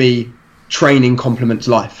always going to be training complements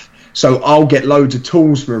life. So I'll get loads of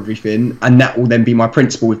tools for everything, and that will then be my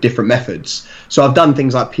principle with different methods. So I've done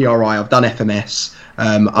things like PRI, I've done FMS,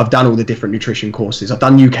 I've done all the different nutrition courses, I've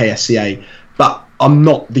done UKSCA, but I'm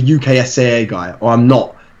not the UKSCA guy, or I'm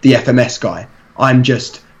not the FMS guy. I'm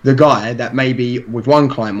just the guy that maybe with one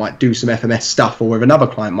client might do some FMS stuff, or with another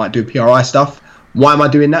client might do PRI stuff. Why am I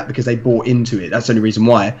doing that? Because they bought into it. That's the only reason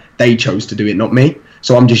why they chose to do it, not me.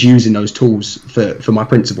 So I'm just using those tools for my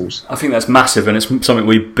principles. I think that's massive, and it's something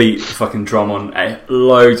we beat the fucking drum on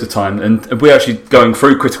loads of time. And we're actually going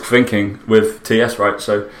through critical thinking with TS, right?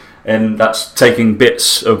 So, and that's taking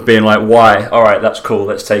bits of being like, why? All right, that's cool.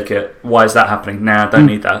 Let's take it. Why is that happening? Nah, I don't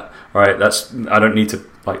need that. All right, I don't need to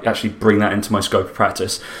like actually bring that into my scope of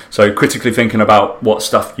practice. So critically thinking about what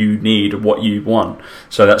stuff you need, what you want.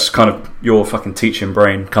 So that's kind of your fucking teaching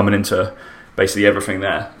brain coming into basically everything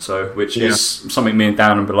there. So which is something me and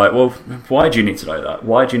Dan would be like, well, why do you need to know that?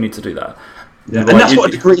 Why do you need to do that? Yeah. And that's what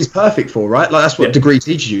a degree is perfect for, right? Like that's what a degree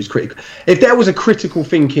teaches you is critical. If there was a critical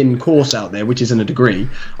thinking course out there, which isn't a degree,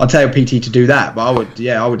 I'd tell a PT to do that. But I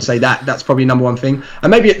would say that's probably number one thing.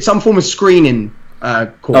 And maybe some form of screening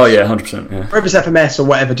course. Oh yeah, 100%. Yeah. Or if it's FMS or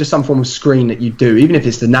whatever, just some form of screen that you do, even if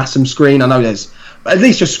it's the NASM screen. I know there's, but at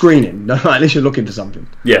least you're screening. At least you're looking for something.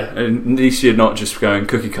 Yeah, at least you're not just going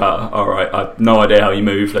cookie cutter. All right, I've no idea how you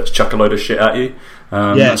move. Let's chuck a load of shit at you.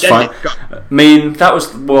 That's fine. I mean,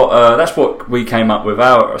 that's what we came up with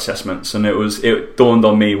our assessments, and it dawned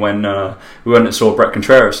on me when we went and saw Brett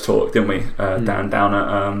Contreras talk, didn't we? Down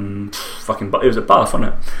at it was at Bath, wasn't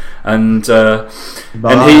it? And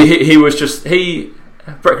he was just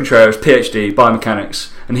Brett Contreras, PhD,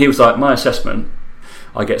 biomechanics, and he was like, my assessment,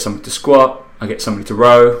 I get somebody to squat, I get somebody to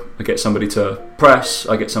row, I get somebody to press,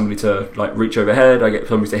 I get somebody to like reach overhead, I get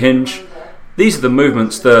somebody to hinge. These are the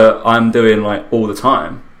movements that I'm doing like all the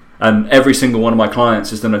time, and every single one of my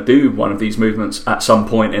clients is going to do one of these movements at some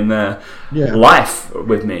point in their life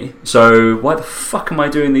with me. So why the fuck am I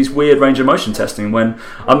doing these weird range of motion testing when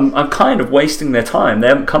I'm kind of wasting their time? They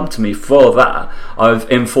haven't come to me for that.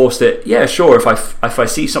 I've enforced it. Yeah, sure. If I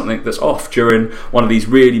see something that's off during one of these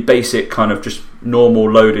really basic kind of just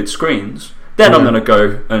normal loaded screens, then I'm going to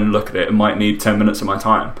go and look at it. It might need 10 minutes of my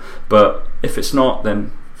time, but if it's not,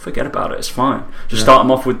 then forget about it. It's fine. Just start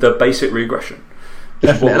them off with the basic regression.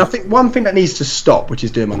 Definitely. And I think one thing that needs to stop, which is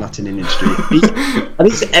doing my nut in the industry, and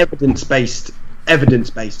it's evidence-based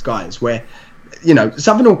guys, where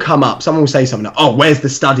something will come up, someone will say something like, oh, where's the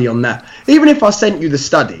study on that? Even if I sent you the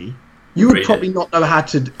study, you would probably not know how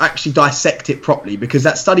to actually dissect it properly, because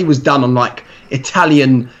that study was done on like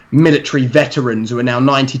Italian military veterans who are now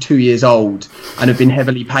 92 years old and have been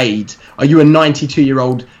heavily paid. Are you a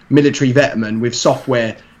 92-year-old military veteran with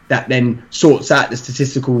software that then sorts out the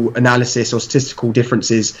statistical analysis or statistical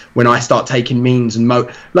differences when I start taking means and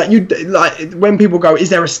when people go, is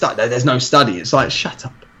there a study? No, there's no study. It's like, shut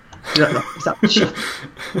up. Shut up.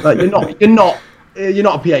 Like, you're not a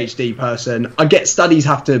PhD person. I get studies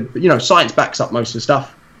have to, science backs up most of the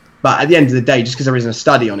stuff, but at the end of the day, just because there isn't a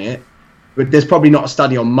study on it, but there's probably not a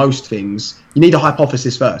study on most things. You need a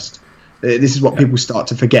hypothesis first. This is what people start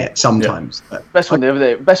to forget sometimes. Yeah. Best one the other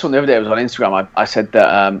day was on Instagram. I said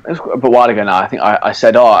that it was a while ago now. I think I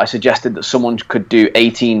said, I suggested that someone could do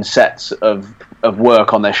 18 sets of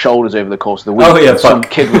work on their shoulders over the course of the week. Oh yeah, some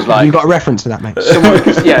kid was like, you got a reference to that, mate?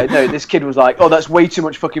 This kid was like, oh, that's way too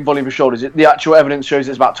much fucking volume for shoulders. The actual evidence shows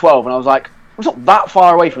it's about 12, and I was like, it's not that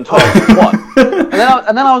far away from 12. What?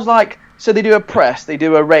 And then I was like, so they do a press, they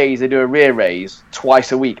do a raise, they do a rear raise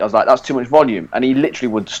twice a week. I was like, that's too much volume. And he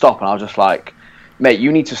literally would stop, and I was just like, mate,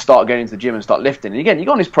 you need to start going into the gym and start lifting. And again, you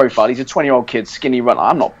go on his profile, he's a 20-year-old kid, skinny runner.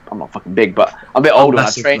 I'm not fucking big, but I'm a bit older.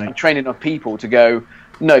 I'm training enough people to go,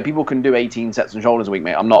 no, people can do 18 sets on shoulders a week,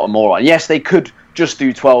 mate. I'm not a moron. Yes, they could just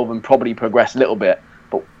do 12 and probably progress a little bit,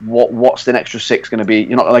 but what's the extra 6 going to be?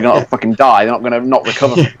 They're going to fucking die. They're not going to not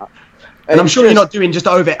recover from that. And I'm sure you're not doing just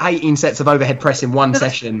over 18 sets of overhead press in one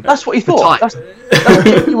session. That's what he thought. That's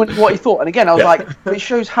genuinely what he thought. And again, I was like, it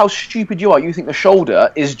shows how stupid you are. You think the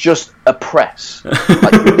shoulder is just a press.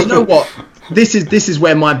 You know what? This is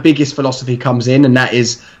where my biggest philosophy comes in, and that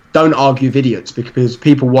is, don't argue with idiots, because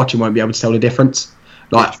people watching won't be able to tell the difference.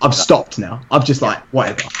 Like, I've stopped now. I'm just like,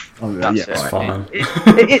 whatever. That's fine.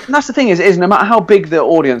 That's the thing is no matter how big the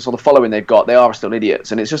audience or the following they've got, they are still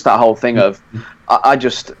idiots. And it's just that whole thing of,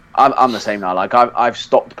 I'm the same now. Like, I've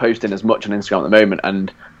stopped posting as much on Instagram at the moment,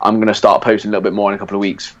 and I'm going to start posting a little bit more in a couple of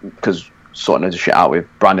weeks, because sorting loads of shit out with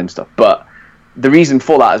branding stuff. But the reason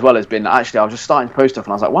for that as well has been, actually, I was just starting to post stuff,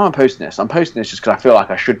 and I was like, why am I posting this? I'm posting this just because I feel like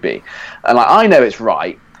I should be. And like, I know it's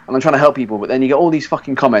right, and I'm trying to help people, but then you get all these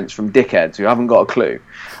fucking comments from dickheads who haven't got a clue.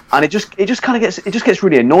 And it just gets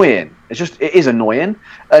really annoying. It is annoying.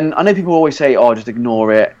 And I know people always say, oh, just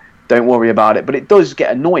ignore it, don't worry about it, but it does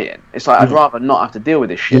get annoying. It's like, I'd rather not have to deal with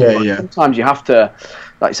this shit. Sometimes you have to,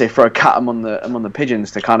 like, say, throw a cat among the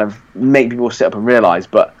pigeons to kind of make people sit up and realise.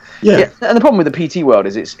 But and the problem with the PT world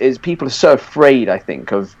is people are so afraid, I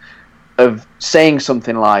think, of saying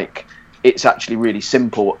something like, it's actually really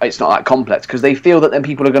simple, it's not that complex, because they feel that then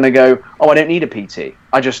people are going to go, oh, I don't need a PT,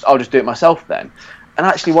 I'll just do it myself then. And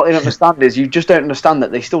actually what they don't understand is, you just don't understand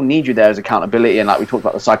that they still need you there as accountability, and like we talked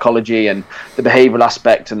about the psychology and the behavioural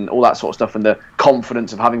aspect and all that sort of stuff, and the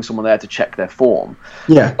confidence of having someone there to check their form.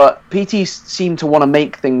 But PTs seem to want to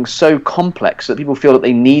make things so complex that people feel that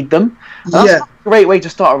they need them. And that's not a great way to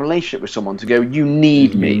start a relationship with someone, to go, you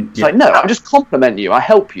need me. It's like, no, I just compliment you, I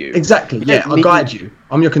help you. Exactly. I'll guide you.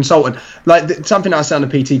 I'm your consultant. Like, something I say on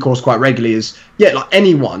the PT course quite regularly is, like,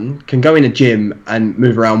 anyone can go in a gym and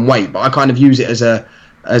move around weight, but I kind of use it as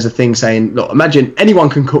a thing saying, look, imagine anyone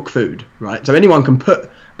can cook food, right? So anyone can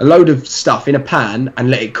put a load of stuff in a pan and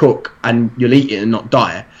let it cook, and you'll eat it and not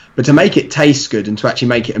die. But to make it taste good and to actually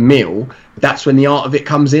make it a meal, that's when the art of it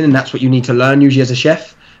comes in, and that's what you need to learn usually as a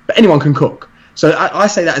chef. But anyone can cook. So I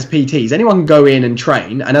say that as PTs. Anyone can go in and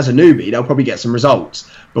train, and as a newbie, they'll probably get some results.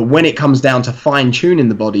 But when it comes down to fine-tuning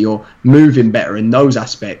the body or moving better in those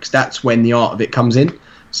aspects, that's when the art of it comes in.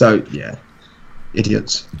 So,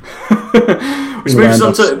 idiots. Which moves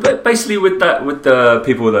on to, basically, with the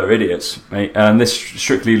people that are idiots, right? And this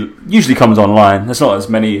strictly usually comes online. There's not as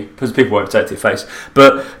many, because people won't take it to your face.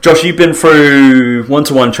 But, Josh, you've been through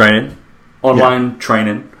one-to-one training, online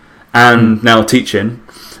training, and now teaching.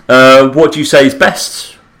 What do you say is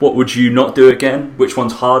best? What would you not do again? Which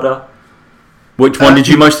one's harder? Which one did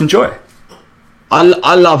you most enjoy?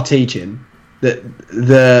 I love teaching.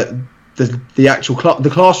 The actual the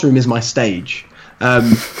classroom is my stage.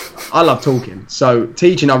 I love talking. So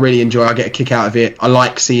teaching I really enjoy. I get a kick out of it. I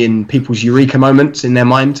like seeing people's eureka moments in their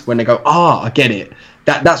mind when they go, I get it.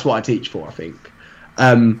 That's what I teach for, I think.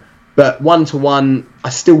 But one-to-one, I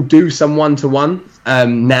still do some one-to-one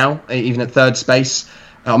now, even at Third Space.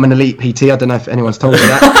 I'm an elite PT. I don't know if anyone's told me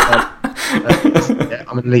that.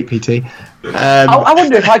 I'm an elite PT. I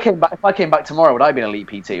wonder if I came back tomorrow, would I be an elite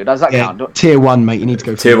PT? Does that count? Tier 1, mate. You need to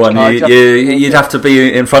go Tier 1. You'd have to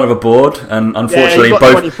be in front of a board, and unfortunately, you've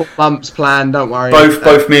got 24 months planned. Don't worry.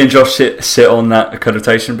 Both me and Josh sit on that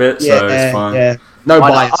accreditation bit, so it's fine. Yeah. No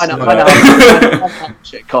bias. I know.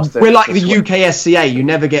 We're like the UKSCA. You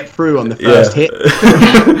never get through on the first hit.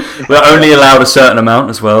 We're only allowed a certain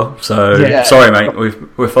amount as well. So sorry, mate.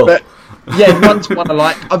 We're full. But, one-to-one I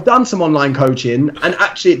like. I've done some online coaching, and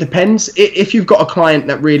actually it depends. If you've got a client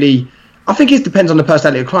that really, I think it depends on the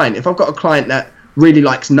personality of the client. If I've got a client that really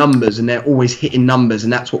likes numbers and they're always hitting numbers,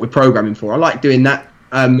 and that's what we're programming for, I like doing that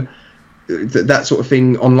that sort of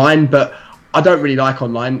thing online. But I don't really like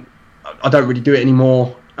online. I don't really do it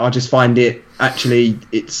anymore. I just find it, actually,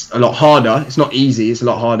 it's a lot harder. It's not easy. It's a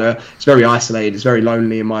lot harder. It's very isolated. It's very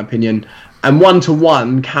lonely, in my opinion. And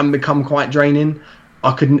one-to-one can become quite draining.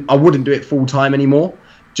 I wouldn't do it full time anymore,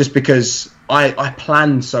 just because I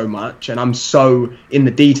plan so much, and I'm so in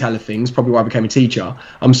the detail of things. Probably why I became a teacher.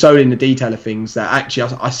 I'm so in the detail of things that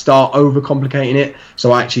actually I start overcomplicating it.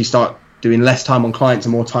 So I actually start doing less time on clients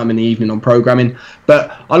and more time in the evening on programming.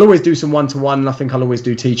 But I'll always do some one-to-one, and I think I'll always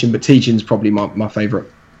do teaching. But teaching's probably my favourite.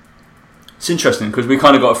 It's interesting because we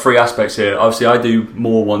kind of got three aspects here. Obviously, I do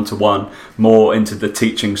more one-to-one, more into the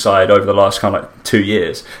teaching side over the last kind of like 2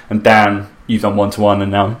 years. And Dan, you've done one-to-one,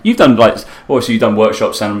 and now you've done obviously you've done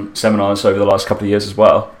workshops and seminars over the last couple of years as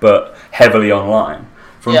well, but heavily online.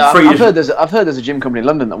 I've heard there's a gym company in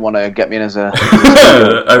London that want to get me in as a.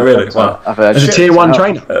 Oh really? Wow. I've heard as a tier 1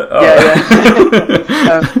 trainer. No.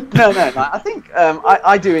 I think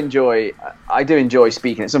I do enjoy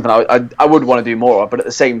speaking. It's something I would want to do more of, but at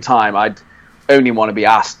the same time, I'd only want to be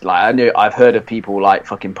asked. Like, I've heard of people like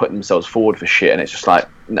fucking putting themselves forward for shit, and it's just like,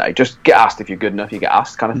 no, just get asked if you're good enough. You get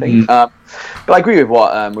asked, kind of thing. But I agree with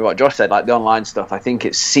what Josh said. Like the online stuff, I think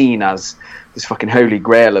it's seen as this fucking holy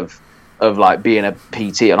grail of like being a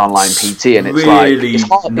PT, an online PT, and it's really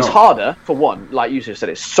it's harder for one. Like you just said,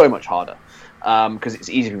 it's so much harder because it's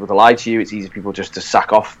easy for people to lie to you. It's easy for people just to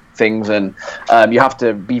sack off things, and you have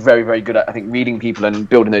to be very, very good at, I think, reading people and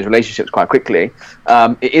building those relationships quite quickly.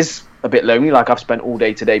 It is a bit lonely. Like I've spent all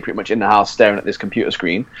day today pretty much in the house staring at this computer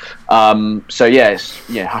screen. So it's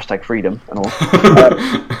hashtag freedom and all.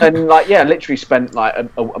 And literally spent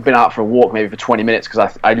I've been out for a walk maybe for 20 minutes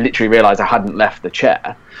because I literally realised I hadn't left the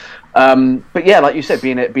chair. But yeah, like you said,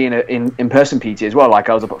 being a in-person PT as well. Like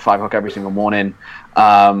I was up at 5 o'clock every single morning,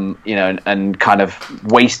 and kind of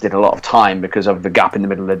wasted a lot of time because of the gap in the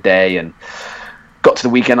middle of the day, and got to the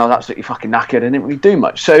weekend, I was absolutely fucking knackered and didn't really do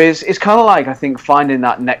much. So it's kind of like, I think, finding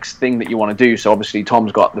that next thing that you want to do. So obviously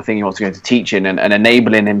Tom's got the thing he wants to go into teaching, and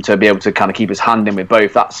enabling him to be able to kind of keep his hand in with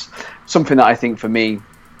both. That's something that I think for me,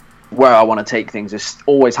 where I want to take things is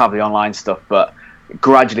always have the online stuff, but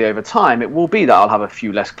gradually over time, it will be that I'll have a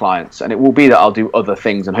few less clients, and it will be that I'll do other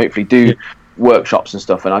things and hopefully do workshops and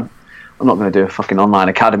stuff. And I'm not going to do a fucking online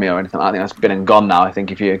academy or anything. I think that's been and gone now. I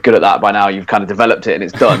think if you're good at that by now, you've kind of developed it and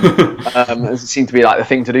it's done. It seemed to be like the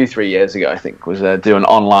thing to do 3 years ago, I think, was do an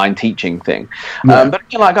online teaching thing. But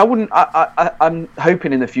like I'm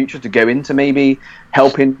hoping in the future to go into maybe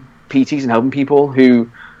helping PTs and helping people who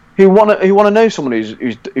want to know someone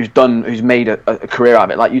who's made a career out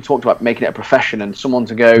of it. Like you talked about making it a profession, and someone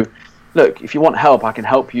to go, look, if you want help, I can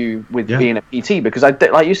help you with being a PT, because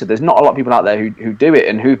like you said, there's not a lot of people out there who do it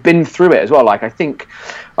and who've been through it as well. Like I think,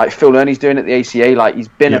 like Phil Learney's doing it at the ACA. Like he's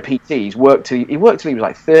been a PT. He worked till he was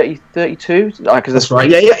like 30, 32. Like, that's right.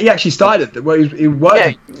 Yeah. He actually started. He worked.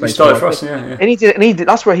 Yeah, he started for us. Yeah. And he did.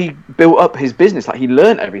 That's where he built up his business. Like he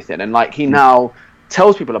learned everything, and like he now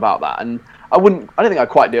tells people about that. And I don't think I'd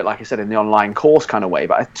quite do it, like I said, in the online course kind of way,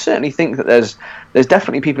 but I certainly think that there's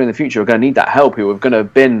definitely people in the future who are going to need that help, who are going to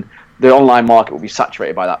have been, the online market will be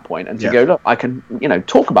saturated by that point, and to go, look, I can,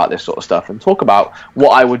 talk about this sort of stuff and talk about what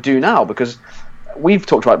I would do now, because we've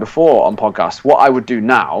talked about it before on podcasts. What I would do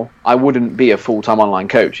now, I wouldn't be a full-time online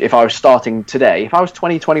coach. If I was starting today, if I was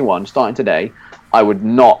 2021 starting today, I would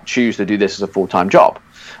not choose to do this as a full-time job.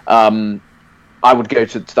 I would go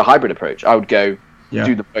to the hybrid approach. I would go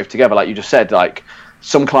do them both together, like you just said. Like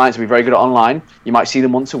some clients will be very good at online. You might see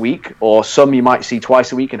them once a week, or some you might see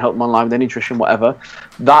twice a week and help them online with their nutrition, whatever.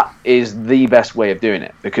 That is the best way of doing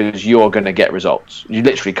it, because you're going to get results. You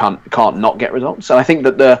literally can't not get results. And I think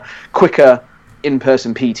that the quicker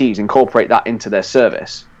in-person PTs incorporate that into their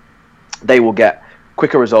service, they will get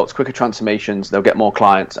quicker results, quicker transformations. They'll get more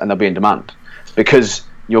clients, and they'll be in demand, because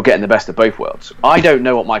you're getting the best of both worlds. I don't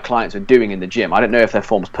know what my clients are doing in the gym. I don't know if their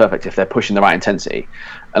form's perfect, if they're pushing the right intensity.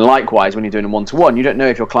 And likewise, when you're doing a one-to-one, you don't know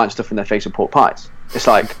if your client's stuffing their face with pork pies. It's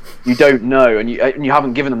like, you don't know, and you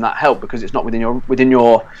haven't given them that help because it's not within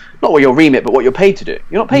your not what your remit, but what you're paid to do.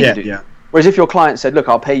 You're not paid to do. Yeah. Whereas if your client said, look,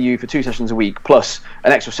 I'll pay you for 2 sessions a week plus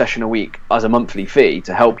an extra session a week as a monthly fee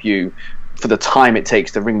to help you for the time it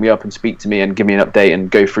takes to ring me up and speak to me and give me an update and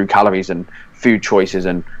go through calories and food choices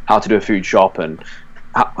and how to do a food shop and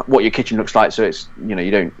what your kitchen looks like, so it's,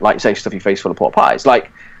 you don't, like, say, stuff your face full of pork pies.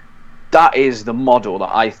 Like, that is the model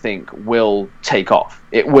that I think will take off.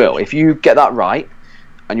 It will. If you get that right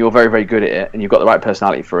and you're very, very good at it and you've got the right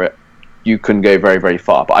personality for it, you can go very, very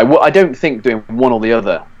far. But I don't think doing one or the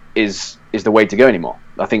other is the way to go anymore.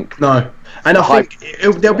 I think no, and I think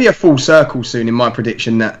there'll be a full circle soon, in my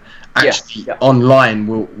prediction, that actually online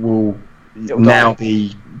will now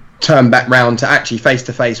be turned back round to actually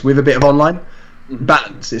face-to-face with a bit of online.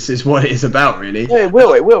 Balance. This is what it is about, really. Yeah, it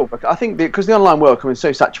will. I think because the online world is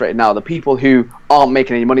so saturated now, the people who aren't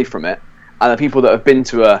making any money from it, and the people that have been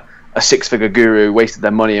to a six-figure guru, wasted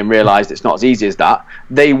their money and realised it's not as easy as that,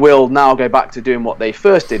 they will now go back to doing what they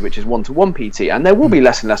first did, which is one-to-one PT, and there will be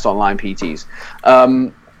less and less online PTs.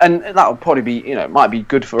 And that will probably be, it might be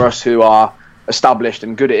good for us who are established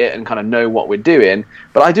and good at it and kind of know what we're doing.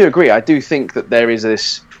 But I do agree. I do think that there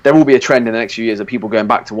will be a trend in the next few years of people going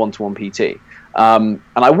back to one-to-one PT. And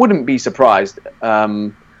I wouldn't be surprised,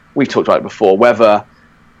 we've talked about it before, whether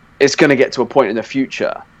it's going to get to a point in the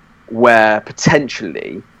future where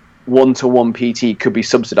potentially one-to-one PT could be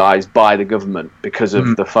subsidised by the government because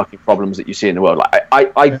of the fucking problems that you see in the world. Like,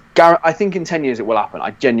 I think in 10 years it will happen.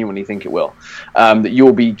 I genuinely think it will. That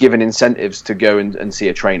you'll be given incentives to go and see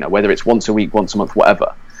a trainer, whether it's once a week, once a month,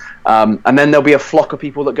 whatever. And then there'll be a flock of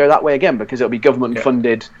people that go that way again, because it'll be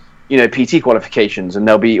government-funded PT qualifications, and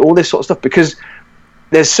there'll be all this sort of stuff, because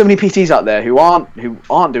there's so many PTs out there who aren't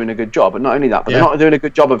doing a good job. And not only that, but they're not doing a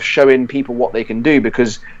good job of showing people what they can do,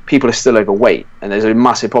 because people are still overweight and there's a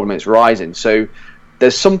massive problem. It's rising. So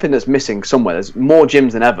there's something that's missing somewhere. There's more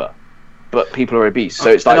gyms than ever, but people are obese. So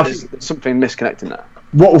it's like there's something misconnecting there.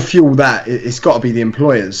 What will fuel that? It's got to be the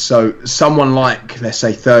employers. So someone like, let's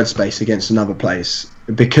say, Third Space against another place,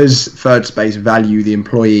 because Third Space value the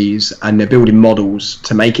employees and they're building models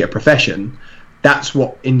to make it a profession, that's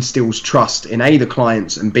what instills trust in A, the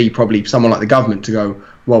clients, and B, probably someone like the government to go,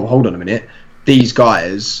 well, hold on a minute, these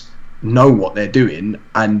guys know what they're doing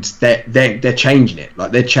and they're changing it.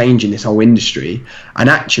 Like, they're changing this whole industry. And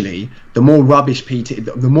actually, the more rubbish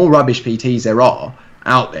PTs there are,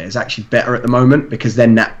 out there is actually better at the moment, because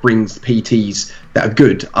then that brings PTs that are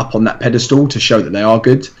good up on that pedestal to show that they are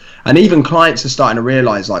good. And even clients are starting to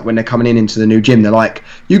realise, like, when they're coming into the new gym, they're like,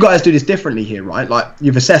 you guys do this differently here, right? Like,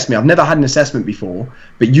 you've assessed me. I've never had an assessment before,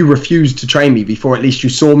 but you refused to train me before at least you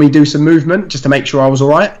saw me do some movement just to make sure I was all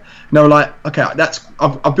right. No, like, okay,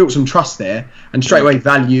 I've built some trust there, and straight away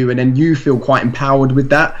value, and then you feel quite empowered with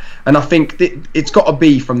that. And I think that it's got to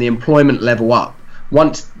be from the employment level up.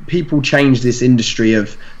 Once people change this industry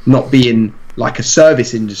of not being like a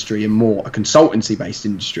service industry and more a consultancy based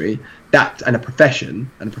industry, that and a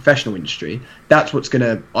professional industry, that's what's going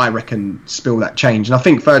to, I reckon, spill that change. And I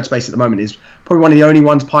think Third Space at the moment is probably one of the only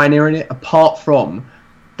ones pioneering it, apart from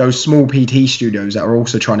those small PT studios that are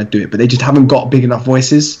also trying to do it, but they just haven't got big enough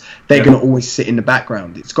voices. They're going to always sit in the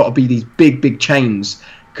background. It's got to be these big chains,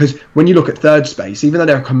 because when you look at Third Space, even though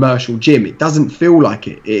they're a commercial gym, it doesn't feel like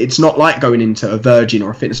it. It's not like going into a Virgin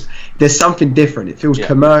or a Fitness. There's something different. It feels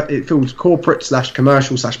it feels corporate /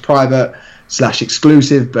 commercial / private /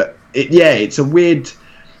 exclusive. But it's a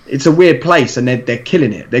weird place, and they're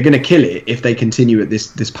killing it. They're going to kill it if they continue at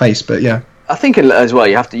this pace. But yeah. I think as well,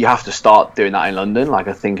 you have to start doing that in London. Like,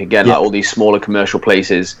 I think again, like all these smaller commercial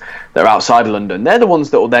places that are outside of London, they're the ones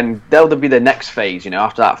that they'll be the next phase. You know,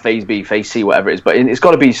 after that, phase B, phase C, whatever it is. But it's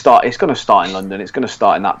got to be start. It's going to start in London. It's going to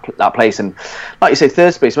start in that place. And like you say,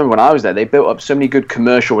 Third Space. Remember when I was there, they built up so many good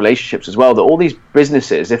commercial relationships as well. That all these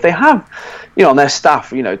businesses, if they have, you know, on their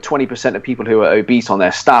staff, you know, 20% of people who are obese on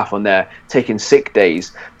their staff, and they're taking sick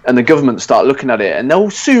days, and the government start looking at it, and they'll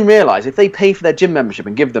soon realise if they pay for their gym membership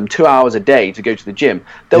and give them 2 hours a day to go to the gym,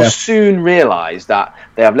 they'll soon realise that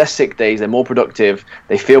they have less sick days, they're more productive,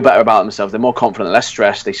 they feel better about themselves, they're more confident, less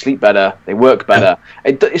stressed, they sleep better, they work better.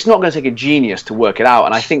 It's not going to take a genius to work it out,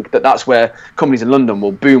 and I think that's where companies in London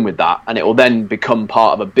will boom with that, and it will then become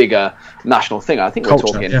part of a bigger national thing. I think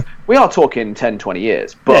we are talking 10, 20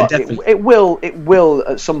 years, but it will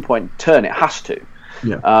at some point turn. It has to,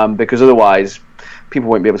 because otherwise people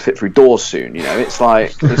won't be able to fit through doors soon. You know, it's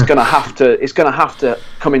like it's gonna have to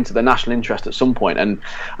come into the national interest at some point. And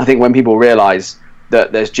I think when people realise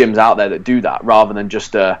that there's gyms out there that do that, rather than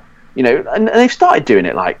just you know, and they've started doing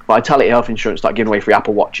it. Like Vitality Health Insurance started giving away free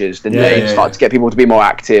Apple Watches. Then they started to get people to be more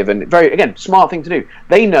active, and smart thing to do.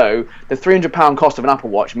 They know the £300 cost of an Apple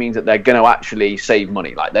Watch means that they're going to actually save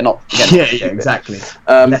money. Like, they're not. Exactly.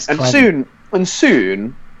 And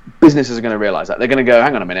soon businesses are going to realise that. They're going to go,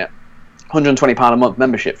 hang on a minute, £120 a month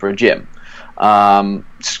membership for a gym.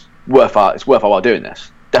 It's worthwhile doing this,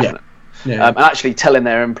 definitely. And actually telling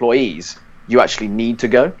their employees, you actually need to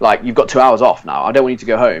go. Like, you've got 2 hours off now. I don't want you to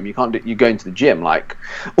go home. You can't. You're going to the gym. Like,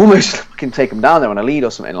 almost I can take them down there on a lead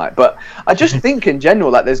or something. Like, but I just think in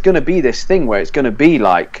general that there's going to be this thing where it's going to be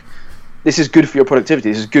like, this is good for your productivity.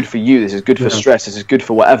 This is good for you. This is good for stress. This is good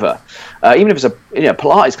for whatever. Even if it's a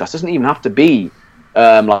Pilates class, it doesn't even have to be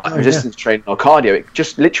resistance training or cardio. It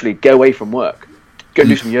just literally go away from work, go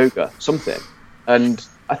do some yoga, something. And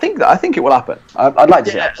I think it will happen. I'd like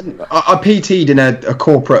to see that. I PT'd in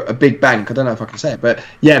a big bank. I don't know if I can say it, but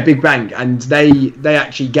big bank. And they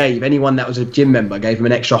actually gave anyone that was a gym member, gave them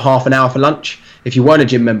an extra half an hour for lunch. If you weren't a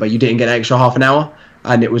gym member, you didn't get an extra half an hour,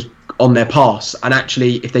 and it was on their pass. And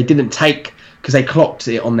actually, if they didn't take, because they clocked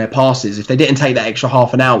it on their passes, if they didn't take that extra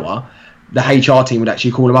half an hour, the HR team would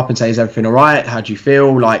actually call them up and say, is everything all right? How do you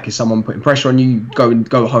feel? Like, is someone putting pressure on you?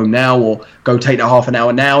 Go home now, or go take that half an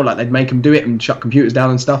hour now. Like, they'd make them do it and shut computers down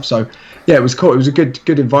and stuff. So, yeah, it was cool. It was a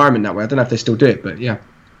good environment that way. I don't know if they still do it, but yeah.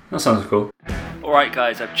 That sounds cool. Alright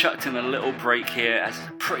guys, I've chucked in a little break here as it's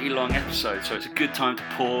a pretty long episode, so it's a good time to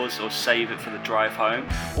pause or save it for the drive home,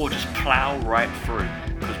 or just plough right through,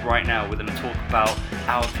 because right now we're going to talk about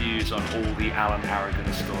our views on all the Alan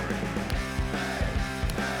Aragon story.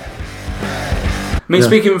 I mean,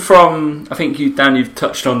 speaking from, I think Dan, you've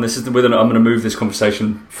touched on this. I'm going to move this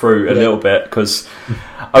conversation through a little bit, because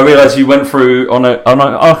I realise you went through on a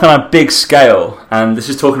kind of big scale, and this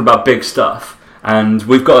is talking about big stuff. And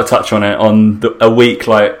we've got to touch on it on a week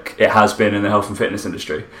like it has been in the health and fitness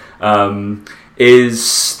industry.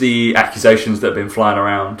 Is the accusations that have been flying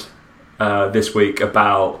around this week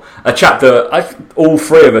about a chap that all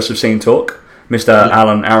three of us have seen talk, Mr.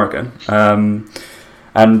 Alan Aragon.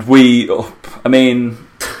 And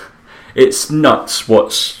it's nuts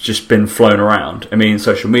what's just been flown around. I mean,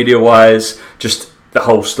 social media wise, just the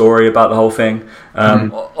whole story about the whole thing.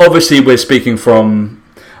 Obviously, we're speaking from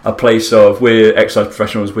a place of, we're exercise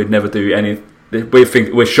professionals, we'd never do any.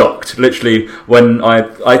 We're shocked. Literally, when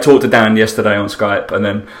I talked to Dan yesterday on Skype, and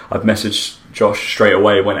then I've messaged Josh straight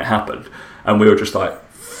away when it happened, and we were just like,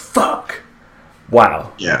 "Fuck,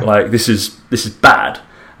 wow, like this is bad."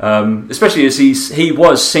 Especially as he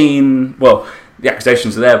was seen. Well, the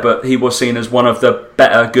accusations are there, but he was seen as one of the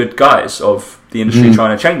better good guys of the industry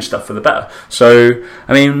trying to change stuff for the better. So,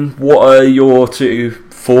 I mean, what are your two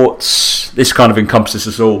thoughts? This kind of encompasses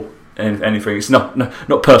us all. Anything. It's not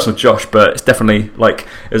personal, Josh, but it's definitely like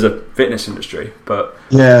as a fitness industry. But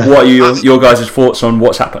what are your guys' thoughts on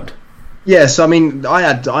what's happened? Yeah, so I mean, I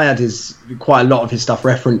had quite a lot of his stuff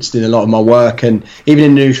referenced in a lot of my work, and even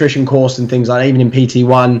in the nutrition course and things like that, even in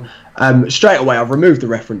PT1. Straight away, I've removed the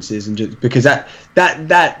references, and just because that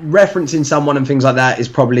referencing someone and things like that is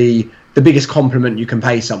probably the biggest compliment you can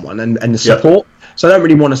pay someone, and the support. Yep. So I don't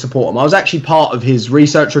really want to support him. I was actually part of his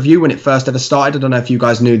research review when it first ever started. I don't know if you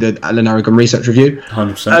guys knew the Alan Aragon research review.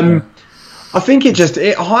 100%. I think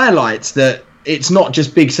it highlights that it's not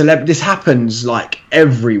just big celebrities. This happens like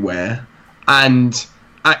everywhere, and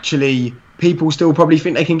actually people still probably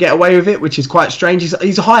think they can get away with it, which is quite strange.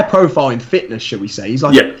 He's a high profile in fitness, shall we say? He's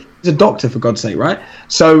like he's a doctor, for God's sake, right?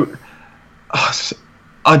 So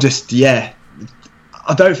I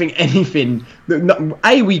don't think anything.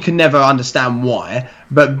 A, we can never understand why,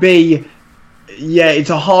 but B, it's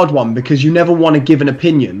a hard one because you never want to give an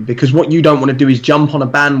opinion, because what you don't want to do is jump on a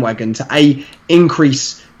bandwagon to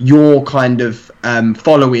increase your kind of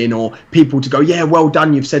following, or people to go, well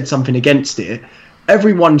done, you've said something against it.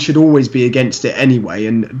 Everyone should always be against it anyway,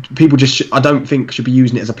 and people I don't think should be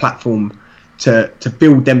using it as a platform to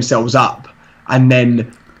build themselves up and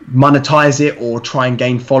then monetize it or try and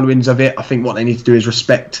gain followings of it. I think what they need to do is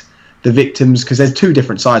respect the victims, because there's two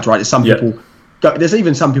different sides, right? There's some people there's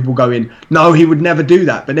even some people going, no, he would never do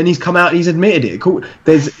that, but then he's come out and he's admitted it. Cool.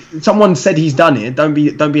 There's someone said he's done it. Don't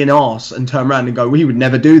be an arse and turn around and go, well, he would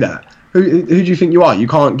never do that. Who do you think you are? You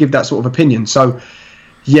can't give that sort of opinion. So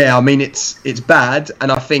I mean, it's bad,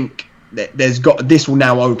 and I think that this will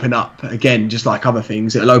now open up again, just like other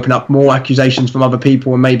things. It'll open up more accusations from other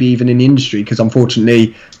people, and maybe even in the industry, because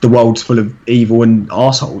unfortunately the world's full of evil and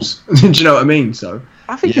arseholes. Do you know what I mean? So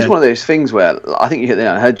I think it's one of those things where I think you hit the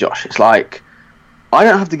nail on the head, Josh. It's like, I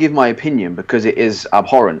don't have to give my opinion because it is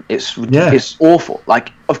abhorrent. It's awful.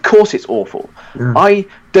 Like, of course it's awful. Yeah. I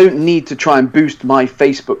don't need to try and boost my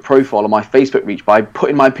Facebook profile or my Facebook reach by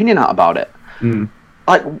putting my opinion out about it.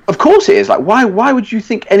 Like, of course it is. Like, why would you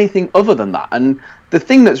think anything other than that? And the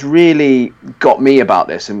thing that's really got me about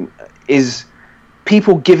this is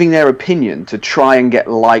people giving their opinion to try and get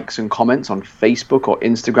likes and comments on Facebook or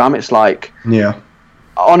Instagram. It's like,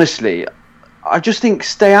 honestly, I just think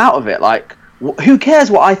stay out of it. Like, who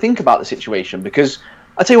cares what I think about the situation? Because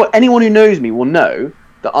I tell you what, anyone who knows me will know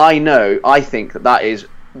that I think that is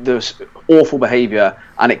this awful behaviour,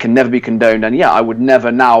 and it can never be condoned. And I would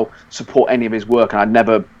never now support any of his work, and I'd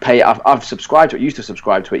never pay. I've subscribed to it. Used to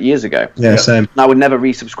subscribe to it years ago. Yeah, same. And I would never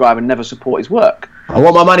resubscribe and never support his work. I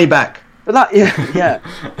want my money back. But that,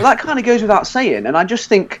 but that kind of goes without saying. And I just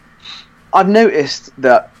think I've noticed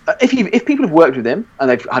that if people have worked with him and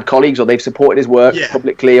they've had colleagues or they've supported his work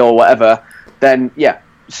publicly or whatever, then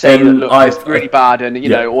say that look, it's really bad, and you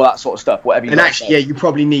know, all that sort of stuff, whatever you. And actually, you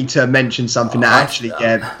probably need to mention something that actually,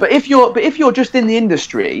 But if you're just in the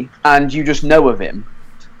industry and you just know of him,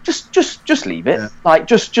 just leave it. Like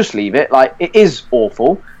just leave it. Like, it is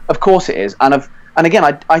awful. Of course it is. And again,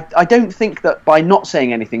 I don't think that by not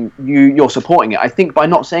saying anything you're supporting it. I think by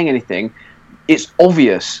not saying anything, it's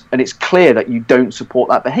obvious and it's clear that you don't support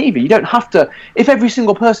that behaviour. You don't have to. If every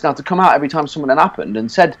single person had to come out every time something had happened and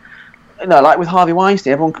said, you know, like with Harvey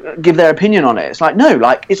Weinstein, everyone give their opinion on it. It's like, no,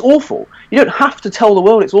 like, it's awful. You don't have to tell the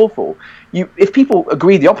world it's awful. If people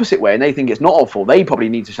agree the opposite way and they think it's not awful, they probably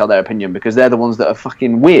need to tell their opinion because they're the ones that are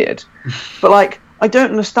fucking weird. But, like, I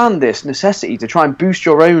don't understand this necessity to try and boost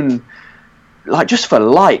your own, like, just for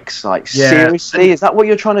likes. Like, seriously? Is that what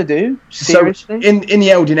you're trying to do? Seriously? So in the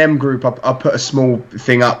LDNM group, I put a small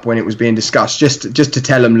thing up when it was being discussed, just to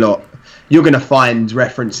tell them, look, you're going to find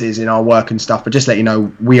references in our work and stuff, but just let you know,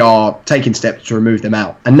 we are taking steps to remove them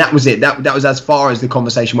out. And that was it. That was as far as the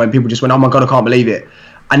conversation went. People just went, oh my God, I can't believe it.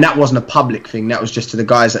 And that wasn't a public thing. That was just to the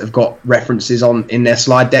guys that have got references in their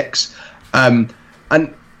slide decks. And,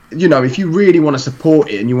 you know, if you really want to support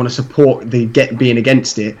it and you want to support being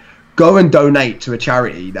against it, go and donate to a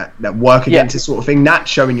charity that work against this sort of thing. That's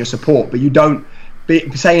showing your support. But you don't be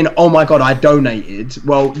saying, oh my God, I donated.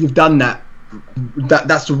 Well, you've done that.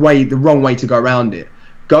 That's the wrong way to go around it.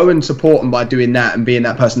 Go and support them by doing that and being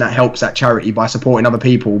that person that helps that charity by supporting other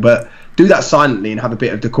people, but do that silently and have a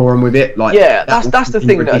bit of decorum with it. Like, that's the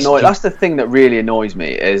thing that annoys. That's the thing that really annoys me.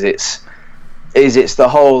 Is it's the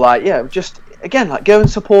whole, like, just again, like, go and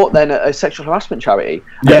support then a sexual harassment charity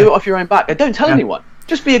and do it off your own back and don't tell anyone.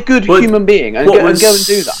 Just be a good human being and go and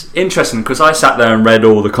do that. Interesting, because I sat there and read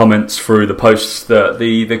all the comments through the posts that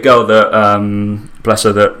the girl that bless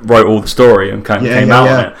her, that wrote all the story and came out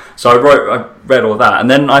on it. So I read all that, and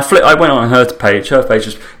then I went on her page. Her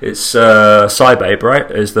page it's Cybabe, right?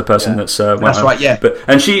 Is the person that's right, yeah.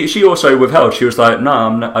 And she also withheld. She was like,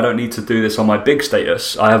 no, I don't need to do this on my big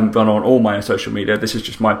status. I haven't gone on all my social media. This is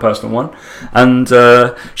just my personal one. And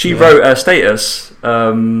she wrote a status.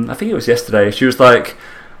 I think it was yesterday. She was like,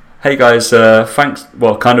 hey guys,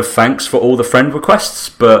 thanks for all the friend requests,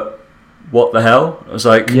 but what the hell? I was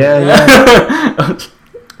like, I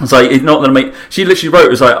was like, it's not going to make... She literally wrote,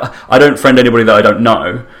 it was like, I don't friend anybody that I don't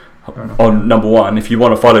know. On number one, if you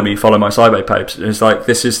want to follow me, follow my Cybabe page. It's like,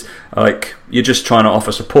 this is like, you're just trying to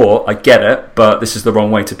offer support. I get it, but this is the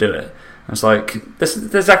wrong way to do it. It's like, this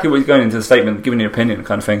is exactly what you're going into the statement, giving your opinion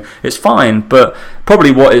kind of thing. It's fine, but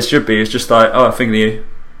probably what it should be is just like, I think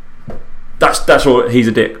that's what, he's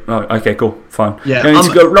a dick. Oh, okay, cool, fine. Yeah, you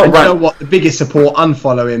know what? The biggest support,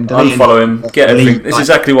 unfollow him, unfollow him, get everything. This is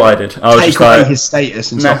exactly what I did. I was take just away like, his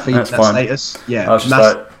status and stop feeding that status. Yeah, I was just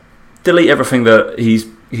like, delete everything that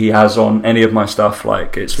he has on any of my stuff.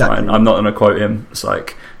 Like, it's fine. I'm not going to quote him. It's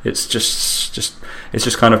like, it's just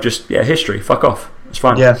kind of just history. Fuck off. It's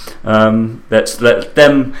fine. Yeah. Let's let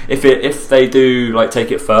them. If they do like take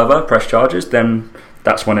it further, press charges, then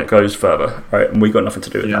that's when it goes further, right? And we got nothing to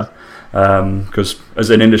do with that. Because as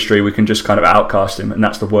an industry, we can just kind of outcast him, and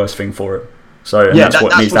that's the worst thing for him. So that's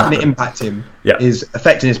what needs to happen. Impact him. Is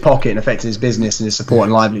affecting his pocket and affecting his business and his support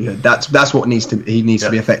and livelihood. That's what he needs to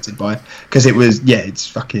be affected by. Because it's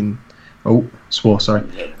fucking. Oh, swore. Sorry.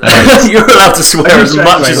 You're allowed to swear as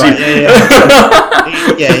much as you.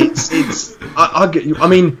 It's. I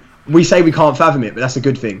mean, we say we can't fathom it, but that's a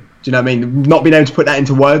good thing. Do you know what I mean? Not being able to put that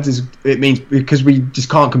into words means because we just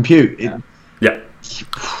can't compute.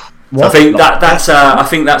 I think I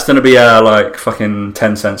think that's going to be like fucking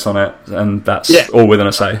 10 cents on it, and that's all we're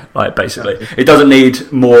going to say. Like, basically, it doesn't need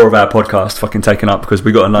more of our podcast fucking taken up because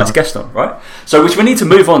we got a nice guest on, right? So, which we need to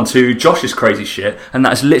move on to Josh's crazy shit, and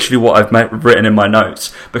that's literally what I've written in my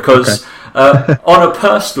notes because on a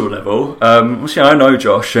personal level, I know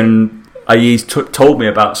Josh, and he's told me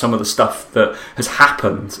about some of the stuff that has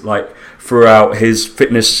happened like throughout his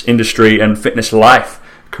fitness industry and fitness life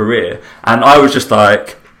career, and I was just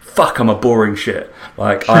like, fuck, I'm a boring shit.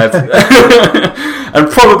 Like, I've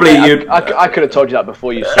and probably I could have told you that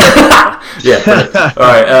before you said it. All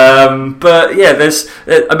right. But yeah, there's.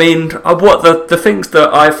 I mean, what the things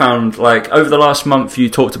that I found, like over the last month, you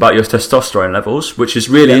talked about your testosterone levels, which is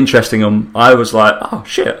really interesting. I was like, oh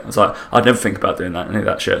shit. I was like, I'd never think about doing any of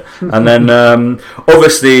that shit. And then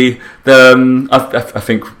obviously I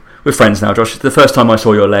think we're friends now, Josh. The first time I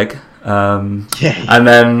saw your leg. And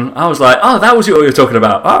then I was like, oh, that was what you were talking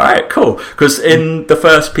about. All right, cool. Because in the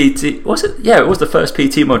first PT, was it? Yeah, it was the first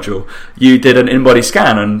PT module. You did an in-body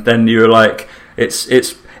scan, and then you were like,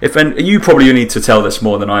 you probably need to tell this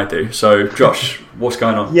more than I do. So, Josh, what's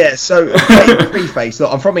going on? Yeah, so preface.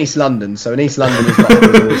 Look, I'm from East London, so in East London is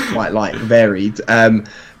always quite varied.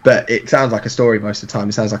 But it sounds like a story most of the time.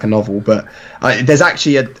 It sounds like a novel. But there's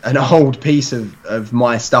actually an old piece of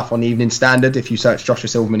my stuff on the Evening Standard. If you search Joshua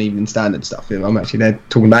Silverman Evening Standard stuff, I'm actually there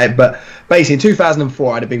talking about it. But basically, in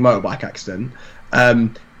 2004, I had a big motorbike accident.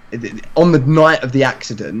 On the night of the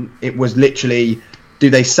accident, it was literally, do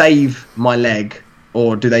they save my leg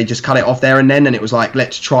or do they just cut it off there and then? And it was like,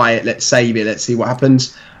 let's try it, let's save it, let's see what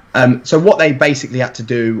happens. So what they basically had to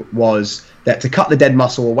do was they had to cut the dead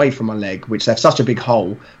muscle away from my leg, which they have such a big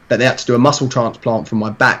hole that they had to do a muscle transplant from my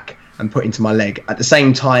back and put into my leg. At the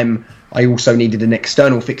same time, I also needed an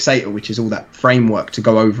external fixator, which is all that framework to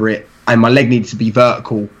go over it, and my leg needed to be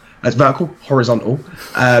horizontal,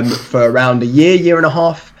 for around a year and a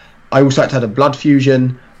half. I also had to have a blood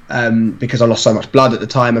fusion because I lost so much blood at the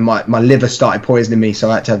time, and my liver started poisoning me,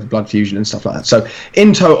 so I had to have a blood fusion and stuff like that. So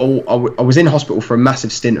in total, I was in hospital for a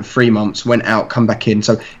massive stint of 3 months, went out, come back in.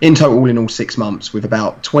 So in total, all in all, 6 months with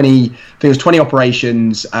about 20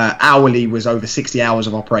 operations. Hourly was over 60 hours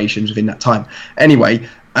of operations within that time. Anyway,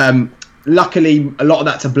 luckily, a lot of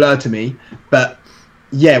that's a blur to me. But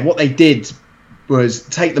yeah, what they did was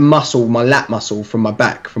take the muscle, my lat muscle from my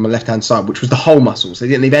back, from my left-hand side, which was the whole muscle. So they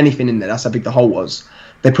didn't leave anything in there. That's how big the hole was.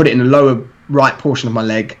 They put it in the lower right portion of my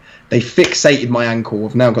leg. They fixated my ankle.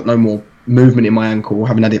 I've now got no more movement in my ankle. I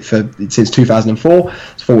haven't had it since 2004.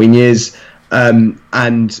 It's 14 years.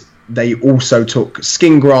 And they also took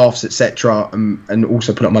skin grafts, etc., and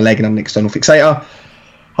also put it on my leg and had an external fixator.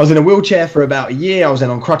 I was in a wheelchair for about a year. I was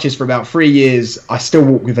then on crutches for about 3 years. I still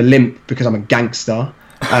walk with a limp because I'm a gangster.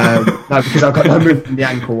 No, because I've got no movement in the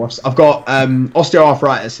ankle. I've got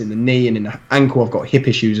osteoarthritis in the knee and in the ankle. I've got hip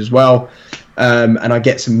issues as well. And I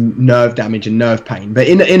get some nerve damage and nerve pain. But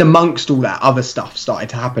in amongst all that, other stuff started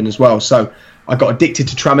to happen as well. So I got addicted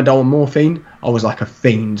to tramadol and morphine. I was like a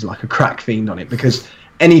fiend, like a crack fiend on it, because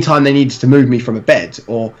anytime they needed to move me from a bed,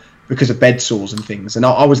 or because of bed sores and things, and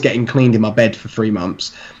I was getting cleaned in my bed for 3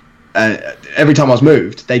 months, every time I was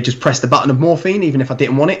moved, they just press the button of morphine, even if I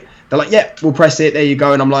didn't want it. They're like, yeah, we'll press it, there you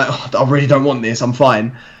go. And I'm like, I really don't want this, I'm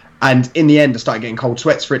fine. And in the end, I started getting cold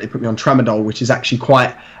sweats for it. They put me on tramadol, which is actually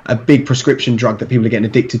quite a big prescription drug that people are getting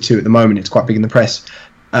addicted to at the moment. It's quite big in the press.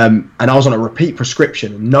 And I was on a repeat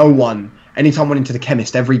prescription, and no one, anytime I went into the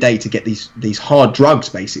chemist every day to get these hard drugs,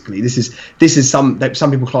 basically, this is some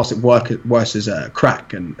people class it worse as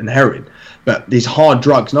crack and heroin, but these hard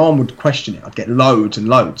drugs, no one would question it. I'd get loads and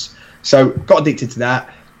loads. So got addicted to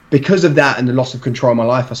that. Because of that and the loss of control of my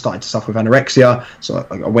life, I started to suffer with anorexia. So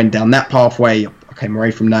I went down that pathway. I came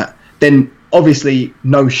away from that. Then, obviously,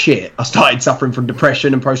 no shit, I started suffering from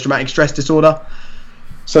depression and post-traumatic stress disorder.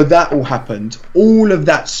 So that all happened. All of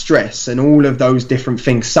that stress and all of those different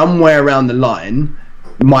things, somewhere around the line,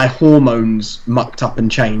 my hormones mucked up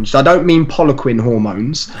and changed. I don't mean Poliquin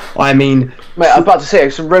hormones. I mean... Mate, I'm about to say,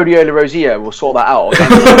 some Rhodiola rosea will sort that out.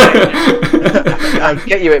 I can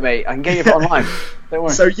get you it, mate. I can get you it online. Don't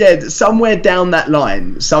worry. So, yeah, somewhere down that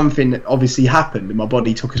line, something obviously happened and my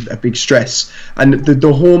body took a big stress. And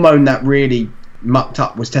the hormone that really mucked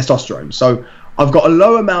up was testosterone. So I've got a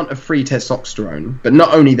low amount of free testosterone, but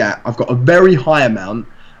not only that, I've got a very high amount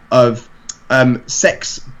of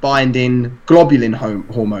sex-binding globulin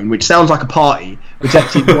hormone, which sounds like a party, which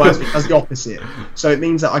actually does the opposite. So it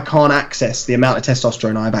means that I can't access the amount of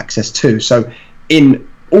testosterone I have access to. So in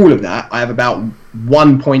all of that, I have about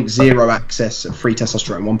 1.0 access of free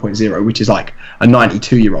testosterone, 1.0, which is like a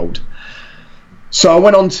 92-year-old. So I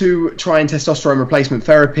went on to trying testosterone replacement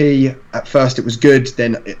therapy. At first it was good,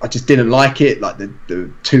 then I just didn't like it, like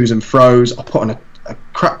the to's and fro's. I put on a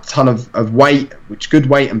crap ton of weight, which good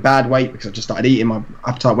weight and bad weight, because I just started eating, my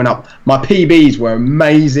appetite went up. My PBs were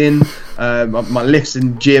amazing. My lifts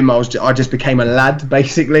in gym, I just became a lad,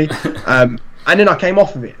 basically. And then I came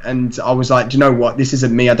off of it, and I was like, do you know what? This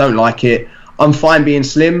isn't me. I don't like it. I'm fine being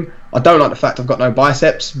slim. I don't like the fact I've got no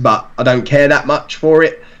biceps, but I don't care that much for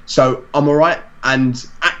it. So I'm all right. And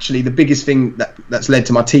actually, the biggest thing that's led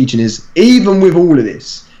to my teaching is, even with all of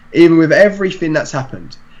this, even with everything that's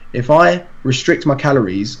happened, if I restrict my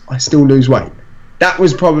calories, I still lose weight. That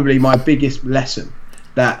was probably my biggest lesson,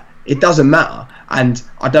 that it doesn't matter. And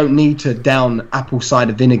I don't need to down apple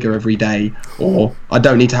cider vinegar every day, or I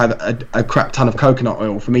don't need to have a crap ton of coconut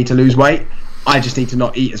oil for me to lose weight. I just need to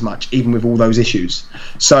not eat as much, even with all those issues.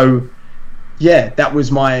 So, yeah, that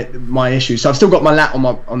was my issue. So I've still got my lat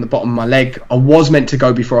on the bottom of my leg. I was meant to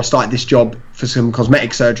go before I started this job for some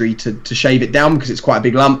cosmetic surgery to shave it down, because it's quite a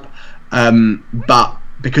big lump. But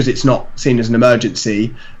because it's not seen as an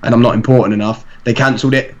emergency and I'm not important enough, they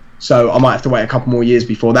cancelled it. So I might have to wait a couple more years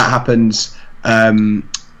before that happens.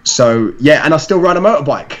 So yeah, and I still ride a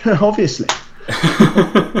motorbike, obviously.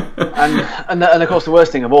 and of course, the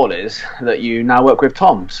worst thing of all is that you now work with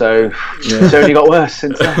Tom. So it's only got worse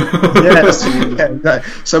since then. Yeah,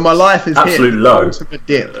 so my life is absolute low. A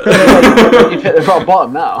dip. You've hit the rock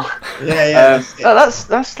bottom now. Yeah.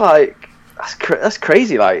 That's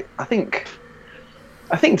crazy. Like I think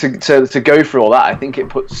to go through all that, I think it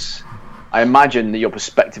puts. I imagine that your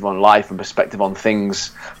perspective on life and perspective on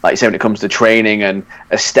things, like you say, when it comes to training and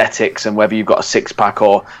aesthetics and whether you've got a six-pack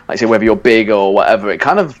or, like you say, whether you're big or whatever, it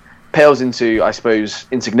kind of pales into, I suppose,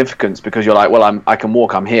 insignificance, because you're like, well, I can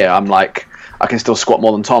walk, I'm here. I'm like, I can still squat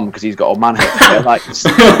more than Tom because he's got old man hips.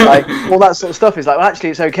 like all that sort of stuff is like, well,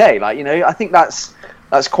 actually, it's okay. Like, you know, I think that's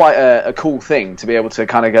quite a cool thing to be able to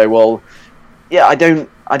kind of go, well, yeah, I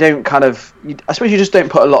suppose you just don't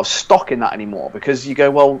put a lot of stock in that anymore, because you go,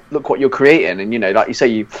 well, look what you're creating. And, you know, like you say,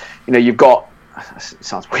 you've got, it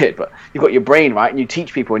sounds weird, but you've got your brain, right? And you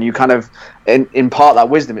teach people and you kind of impart that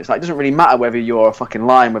wisdom. It's like, it doesn't really matter whether you're a fucking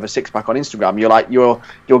lion with a six-pack on Instagram. You're like, you're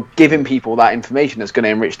giving people that information that's going to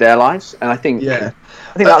enrich their lives. And I think that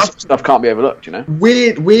stuff can't be overlooked, you know?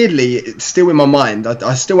 Weirdly, it's still in my mind.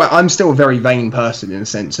 I'm still a very vain person, in the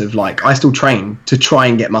sense of, like, I still train to try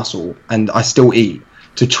and get muscle, and I still eat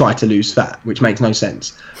to try to lose fat, which makes no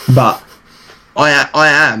sense. But I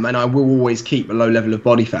am, and I will always keep a low level of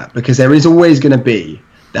body fat, because there is always going to be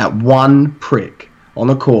that one prick on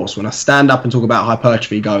a course when I stand up and talk about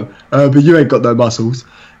hypertrophy, go, but you ain't got no muscles.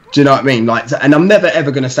 Do you know what I mean? Like, and I'm never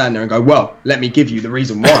ever going to stand there and go, well, let me give you the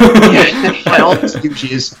reason why. My answer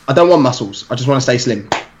usually is, I don't want muscles. I just want to stay slim.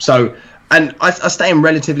 So, and I stay in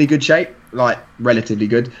relatively good shape, like relatively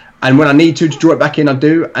good. And when I need to draw it back in, I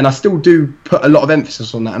do. And I still do put a lot of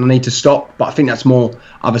emphasis on that, and I need to stop. But I think that's more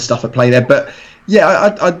other stuff at play there. But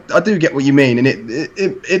yeah, I do get what you mean. And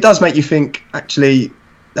it does make you think, actually,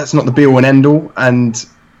 that's not the be all and end all, and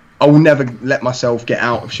I will never let myself get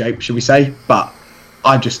out of shape, should we say? But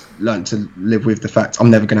I just learned to live with the fact I'm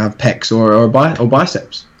never going to have pecs or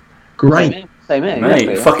biceps. Great. Same here.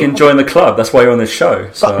 Mate, fucking join the club. That's why you're on this show.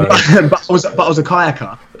 So. But I was a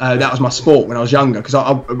kayaker. That was my sport when I was younger, because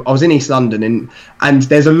I was in East London, and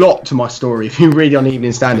there's a lot to my story if you read it on the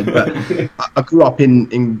Evening Standard. But I grew up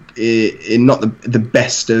in not the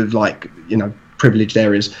best of, like, you know, privileged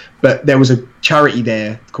areas, but there was a charity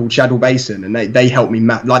there called Shaddle Basin, and they helped me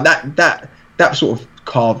like that sort of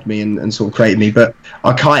carved me and sort of created me. But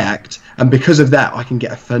I kayaked, and because of that I can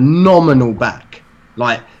get a phenomenal back.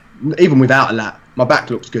 Like, even without a lat, my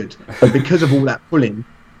back looks good, but because of all that pulling,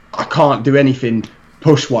 I can't do anything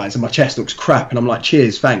push wise, and my chest looks crap, and I'm like,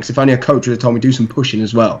 cheers, thanks. If only a coach would have told me do some pushing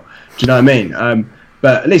as well. Do you know what I mean?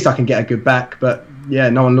 But at least I can get a good back. But yeah,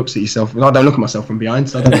 no one looks at yourself. I don't look at myself from behind,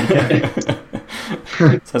 so I don't really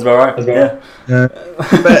care. Sounds about right.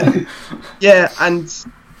 But yeah, and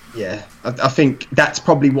yeah, I think that's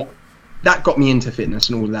probably what that got me into fitness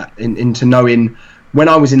and all of that, into knowing when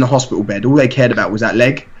I was in the hospital bed, all they cared about was that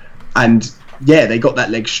leg. And yeah, they got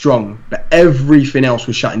that leg strong, but everything else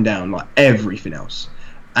was shutting down, like everything else.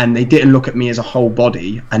 And they didn't look at me as a whole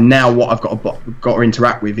body. And now what I've got to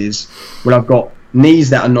interact with is, well, I've got knees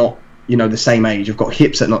that are not, you know, the same age. I've got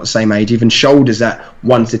hips that are not the same age, even shoulders that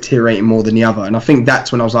one's deteriorating more than the other. And I think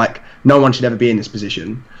that's when I was like, no one should ever be in this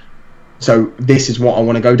position. So this is what I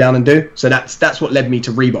want to go down and do. So that's what led me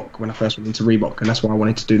to Reebok when I first went into Reebok, and that's why I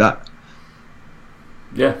wanted to do that.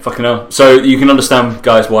 Yeah, fucking hell. So you can understand,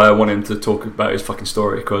 guys, why I want him to talk about his fucking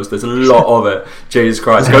story, because there's a lot of it. Jesus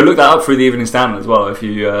Christ. Go look that up through the Evening Standard as well. If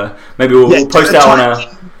you maybe we'll post it out on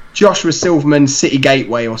our Joshua Silverman City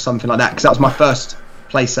Gateway or something like that, because that was my first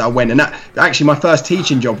place that I went. And that actually, my first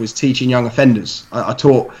teaching job was teaching young offenders. I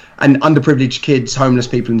taught and underprivileged kids, homeless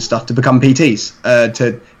people and stuff, to become PTs,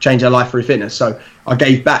 to change their life through fitness. So I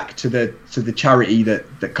gave back to the charity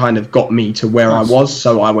that kind of got me to where I was.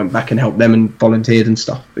 So I went back and helped them and volunteered and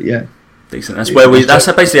stuff. But yeah, decent. That's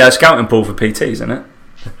basically our scouting pool for PTs, isn't it?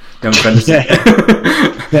 Young offenders.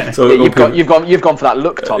 Yeah. So you've gone for that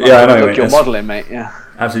look, Tom. Yeah, I know. Look, you're modelling, mate. Yeah.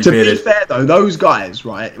 Absolutely. To bearded. be fair though, those guys,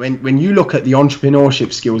 right? When you look at the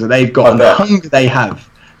entrepreneurship skills that they've got and the hunger they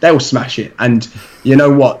have, they'll smash it. And you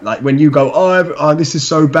know what? Like, when you go, oh, this is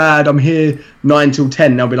so bad, I'm here 9 till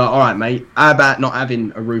 10. They'll be like, all right, mate. How about not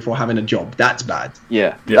having a roof or having a job? That's bad.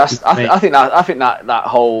 Yeah. I think that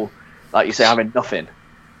whole, like you say, having nothing.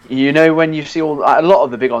 You know, when you see a lot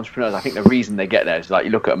of the big entrepreneurs, I think the reason they get there is, like,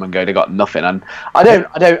 you look at them and go, they got nothing. And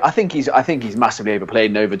I think he's massively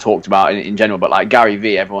overplayed and over talked about in general. But like Gary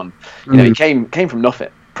Vee, everyone, you know, he came from nothing.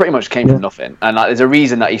 Pretty much came from nothing, and like, there's a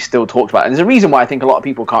reason that he's still talked about, and there's a reason why I think a lot of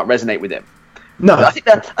people can't resonate with him. No, I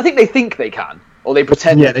think they think they can, or they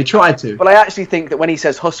pretend. Yeah, they try to. But I actually think that when he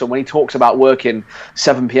says hustle, when he talks about working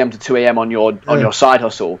 7 p.m. to 2 a.m. on your side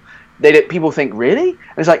hustle, people think, really?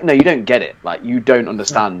 And it's like, no, you don't get it. Like, you don't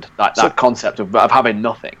understand that concept of having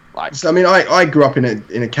nothing. Like, so, I mean, I grew up in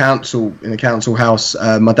a council house.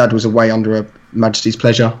 My dad was away under a Majesty's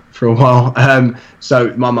pleasure for a while.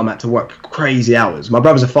 So my mum had to work crazy hours. My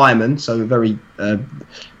brother's a fireman, so a very,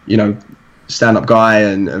 stand-up guy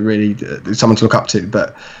and really someone to look up to.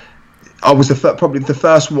 But I was probably the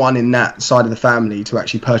first one in that side of the family to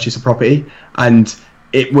actually purchase a property, and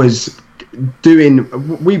it was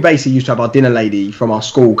we basically used to have our dinner lady from our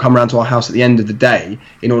school come around to our house at the end of the day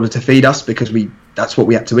in order to feed us, because that's what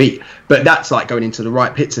we had to eat. But that's like going into the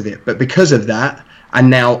right pits of it. But because of that, and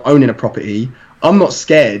now owning a property, I'm not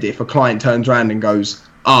scared if a client turns around and goes,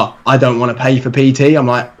 I don't want to pay for PT. I'm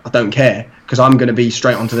like, I don't care, because I'm going to be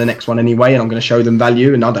straight on to the next one anyway, and I'm going to show them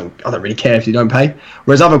value, and I don't really care if you don't pay.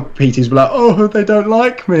 Whereas other PTs will be like, oh, they don't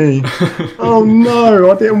like me. Oh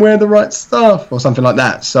no, I didn't wear the right stuff, or something like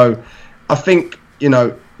that. So I think,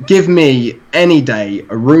 give me any day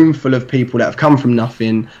a room full of people that have come from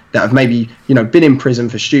nothing, that have maybe, been in prison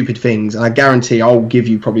for stupid things, and I guarantee I'll give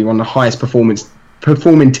you probably one of the highest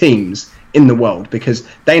performing teams in the world, because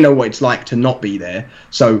they know what it's like to not be there,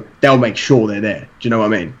 so they'll make sure they're there. Do you know what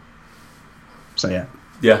I mean? So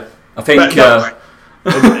yeah, I think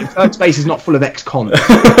Third Space is not full of ex-cons.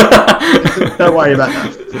 Don't worry about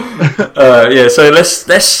that. So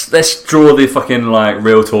let's draw the fucking like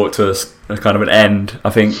real talk to a kind of an end. I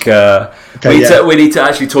think we need to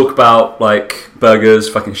actually talk about like burgers,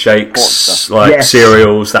 fucking shakes,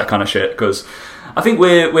 cereals, that kind of shit, because I think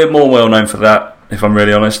we're more well known for that, if I'm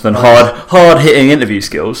really honest, than hard hitting interview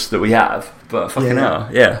skills that we have. But fucking hell,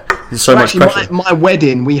 there's so much pressure. My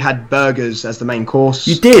wedding, we had burgers as the main course.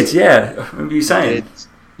 You did, yeah. I remember you saying.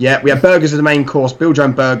 Yeah, we had burgers as the main course. Build your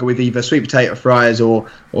own burger with either sweet potato fries or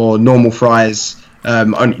normal fries.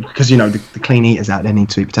 only because the clean eaters out there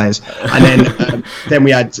need sweet potatoes. And then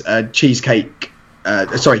we had cheesecake.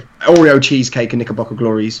 Oreo cheesecake and Knickerbocker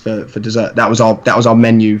Glories for dessert. That was our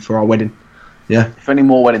menu for our wedding. Yeah. If any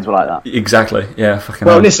more weddings were like that. Exactly. Yeah. Fucking.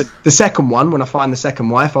 Well, listen. The second one, when I find the second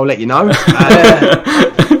wife, I'll let you know.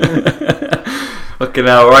 Fucking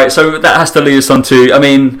hell. Right. So that has to lead us on to. I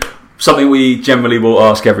mean, something we generally will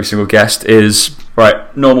ask every single guest is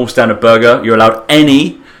right. Normal standard burger. You're allowed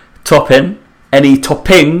any topping, any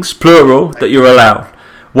toppings, plural, that you're allowed.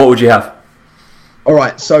 What would you have? All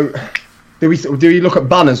right. So. Do you look at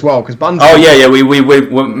bun as well? Because buns. Oh yeah. We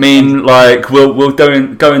mean like we'll go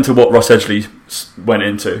into what Ross Edgley went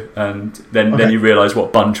into, and then you realise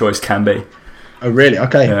what bun choice can be. Oh really?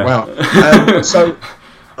 Okay. Yeah. Wow. So,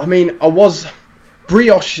 I mean,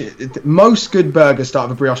 brioche. Most good burgers start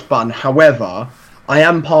with a brioche bun. However, I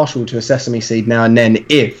am partial to a sesame seed now and then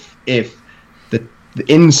if the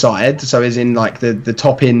inside, so as in like the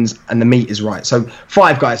toppings and the meat is right. So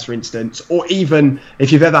Five Guys, for instance, or even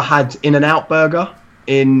if you've ever had In-N-Out Burger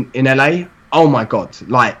in LA, oh my god,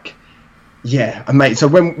 like, yeah, mate. So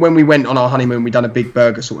when we went on our honeymoon, we done a big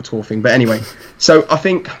burger sort of tour thing. But anyway, so I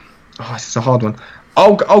think, this is a hard one.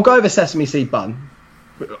 I'll go with a sesame seed bun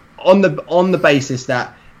on the basis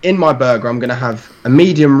that in my burger I'm going to have a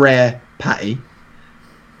medium rare patty.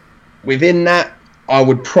 Within that, I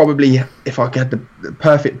would probably, if I get the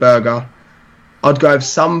perfect burger, I'd go with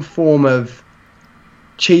some form of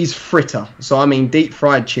cheese fritter. So I mean deep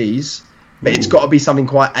fried cheese, but it's got to be something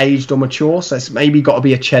quite aged or mature. So it's maybe got to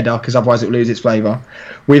be a cheddar because otherwise it will lose its flavour.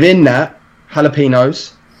 Within that,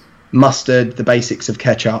 jalapenos, mustard, the basics of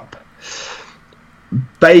ketchup.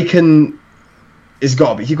 Bacon has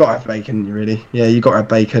got to be. You got to have bacon, really. Yeah, you got to have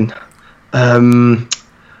bacon.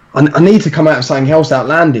 I need to come out of something else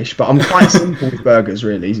outlandish, but I'm quite simple with burgers,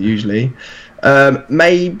 really, usually.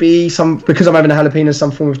 Maybe because I'm having a jalapeno,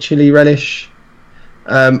 some form of chili relish.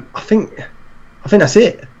 I think that's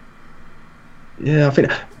it. Yeah, I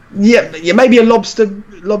think. Yeah, maybe a lobster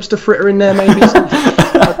fritter in there, maybe.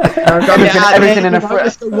 Everything in a fritter.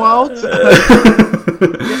 Let's go wild.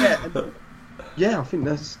 Yeah, I think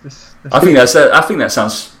that's I think that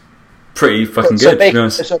sounds pretty fucking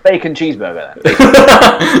good. So bacon cheeseburger then.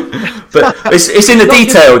 But it's in the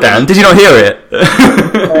detail, Dan. Did you not hear it?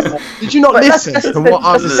 Did you not listen to what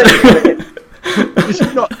I was saying? Did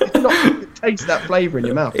you not taste that flavour in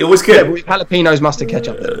your mouth? It was good. Yeah, but with jalapenos, mustard,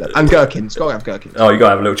 ketchup, and gherkins. Got to have gherkins. Oh, you got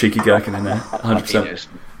to have a little cheeky gherkin in there. 100%.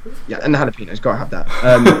 Yeah, and the jalapenos. Got to have that.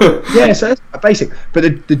 Yeah, so that's basic. But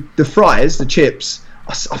the fries, the chips,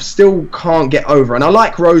 I still can't get over. And I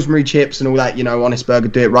like rosemary chips and all that. Honest Burger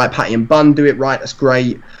do it right. Patty and bun do it right. That's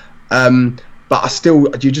great. But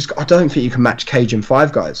I don't think you can match Cajun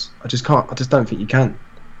Five Guys. I just can't. I just don't think you can.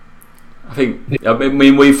 I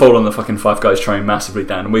mean, we fall on the fucking Five Guys train massively,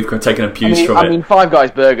 Dan, and we've taken abuse from it. I mean, Five Guys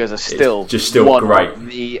burgers are still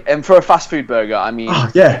great. And for a fast food burger, I mean,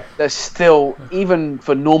 they're still, even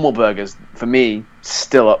for normal burgers, for me,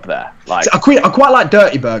 still up there. Like, I quite like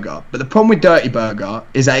Dirty Burger, but the problem with Dirty Burger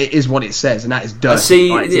is that it is what it says, and that is dirty.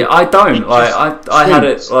 See, I don't. I had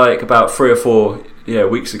it like about 3 or 4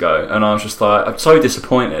 weeks ago, and I was just like, I'm so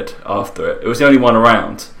disappointed after it. It was the only one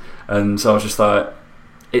around, and so I was just like,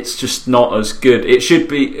 it's just not as good. It should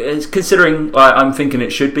be, considering I'm thinking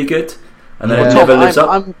it should be good, and then it never lives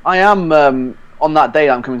up. I am on that day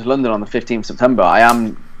I'm coming to London on the 15th of September. I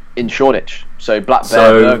am in Shoreditch, so Black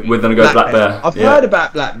Bear. So we're going to go Black Bear. I've heard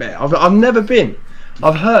about Black Bear. I've never been.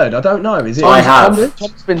 I've heard. I don't know. Is it? I have.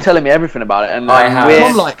 Tom's been telling me everything about it, and I have.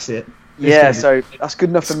 Tom likes it. Yeah, so that's good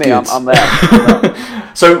enough for me. I'm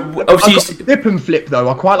there. So obviously, dip and flip though.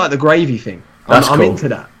 I quite like the gravy thing. I'm cool. into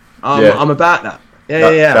that. I'm about that.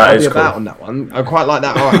 Yeah. I'll be about on that one. I quite like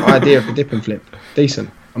that idea of the dip and flip. Decent.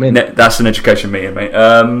 I mean, that's an education meeting, mate.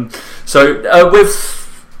 So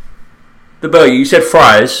with the burger, you said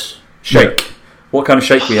fries, shake. Yeah. What kind of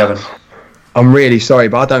shake are you having? I'm really sorry,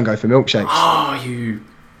 but I don't go for milkshakes. Oh, you!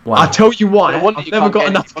 Wow. I tell you why. I've never got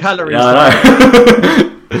enough calories. Yeah, I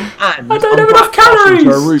know. And I don't have enough calories.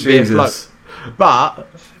 To a root beer float. But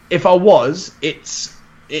if I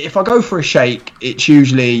go for a shake, it's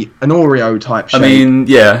usually an Oreo type shake. I mean,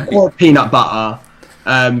 yeah. Or peanut butter.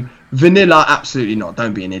 Vanilla, absolutely not.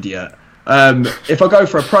 Don't be an idiot. If I go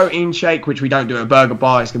for a protein shake, which we don't do at a burger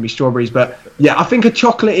bar, it's going to be strawberries. But yeah, I think a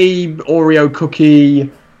chocolatey Oreo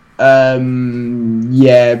cookie.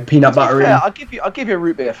 Peanut butter. Yeah, I'll give you a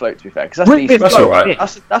root beer float, to be fair, because that's decent. That's all right.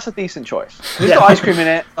 That's a decent choice. It's got ice cream in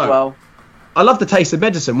it. Well, I love the taste of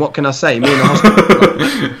medicine. What can I say? Me in the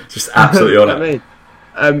hospital. Just absolutely on it.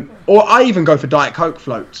 Or I even go for Diet Coke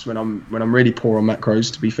floats when I'm really poor on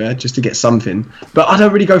macros, to be fair, just to get something. But I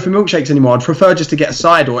don't really go for milkshakes anymore. I'd prefer just to get a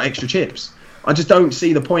side or extra chips. I just don't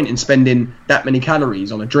see the point in spending that many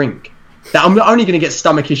calories on a drink that I'm only going to get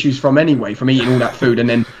stomach issues from anyway, from eating all that food and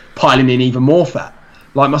then piling in even more fat.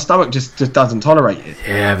 Like, my stomach just doesn't tolerate it.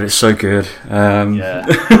 Yeah, but it's so good. Yeah.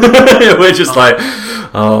 We're just like,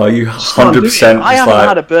 oh, you 100%. I haven't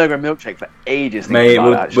had a burger and milkshake for ages. Mate,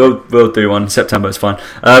 we'll do one. September is fine.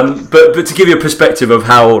 But to give you a perspective of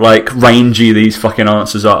how like rangy these fucking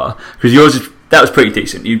answers are, because that was pretty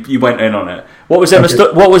decent. You went in on it. What was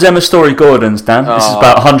Emma Story Gordon's, Dan? This is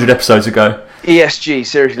about 100 episodes ago. ESG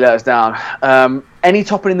seriously let us down. Any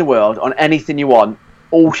topping in the world on anything you want.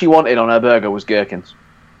 All she wanted on her burger was gherkins.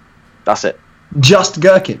 That's it. Just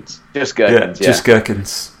gherkins? Just gherkins, yeah. Just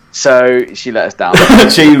gherkins. So she let us down.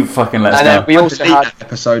 She fucking let us down. We also had that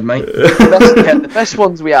episode, mate. The best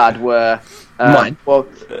ones we had were mine. Well,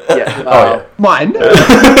 yeah. Mine.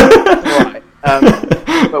 Right.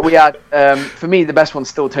 But we had for me the best one's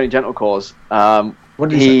still Tony Gentlecaw's. What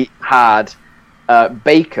did he had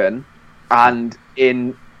bacon, and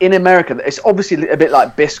in America it's obviously a bit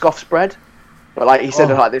like Biscoff spread. But like he said,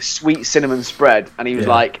 like this sweet cinnamon spread, and he was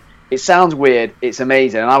like, "It sounds weird, it's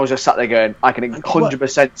amazing." And I was just sat there going, "I can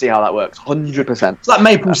 100% see how that works. 100%." It's like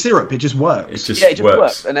maple syrup; it just works. It just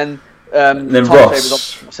works. And then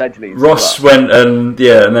Ross went and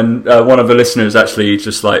then one of the listeners actually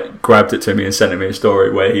just like grabbed it to me and sent me a story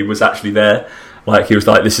where he was actually there. Like he was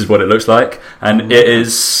like, "This is what it looks like," and it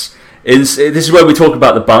is. This is where we talk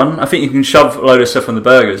about the bun. I think you can shove a load of stuff on the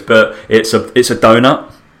burgers, but it's a donut.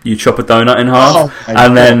 You chop a donut in half,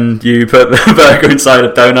 and then you put the burger inside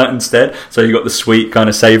a donut instead. So you got the sweet kind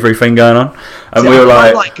of savoury thing going on. And we were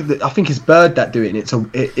like, I think it's Bird that do it. It's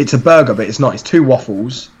a burger, but it's not. It's 2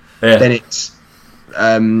 waffles. Yeah. Then it's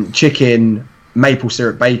chicken, maple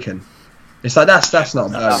syrup, bacon. It's like that's not a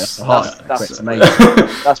burger. That's amazing.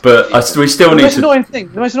 We still need to. The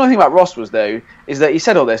most annoying thing about Ross was is that he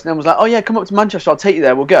said all this and then was like, "Oh yeah, come up to Manchester, I'll take you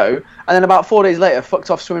there. We'll go." And then about 4 days later, fucked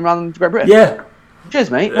off swimming around Great Britain. Yeah.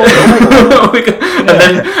 Cheers, mate. And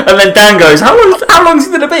then Dan goes, "How long's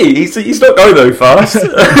it gonna be?" He's not going very fast.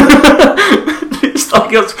 It's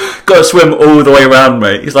like he's got to swim all the way around,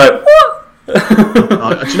 mate. He's like, "What?" Do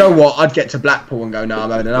you know what? I'd get to Blackpool and go, "No,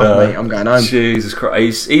 I'm having enough, mate. I'm going home." Jesus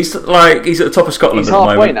Christ, he's at the top of Scotland at the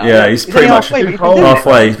moment. Now, yeah, he's pretty much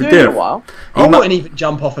halfway. He's been doing it a while. I wouldn't even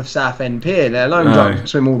jump off of Southend Pier, let alone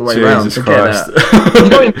swim all the way around. Jesus Christ. You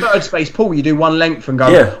go in third space pool, you do one length and go,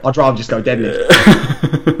 I'd rather just go deadlift.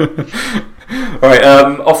 Alright,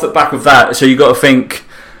 off the back of that, so you got to think,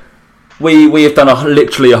 we have done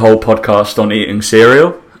literally a whole podcast on eating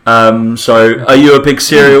cereal. So are you a big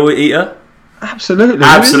cereal eater?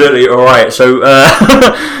 Absolutely. All right. So,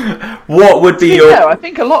 what would be your? I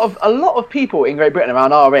think a lot of people in Great Britain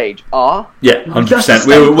around our age are. Yeah, 100%.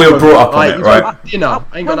 We were brought up on it, right?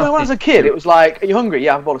 When I was a kid, it was like, "Are you hungry?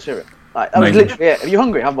 Yeah, have a bowl of cereal." Like, that was literally it. Are you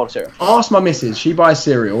hungry? Have a bowl of cereal. Ask my missus. She buys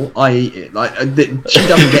cereal. I eat it. Like she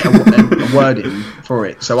doesn't get a word in for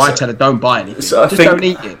it, so I tell her don't buy anything. So don't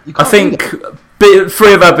eat it. I think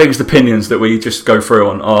 3 of our biggest opinions that we just go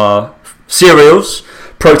through on are cereals,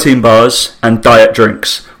 protein bars, and diet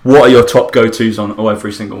drinks. What are your top go-tos on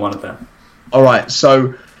every single one of them? All right,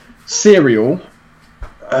 so cereal.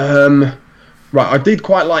 Right, I did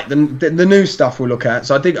quite like the new stuff we'll look at.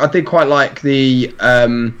 So I did quite like the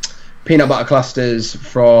peanut butter clusters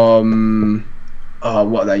from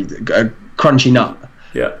what are they? Crunchy Nut.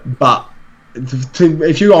 Yeah. But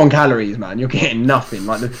if you go on calories, man, you're getting nothing.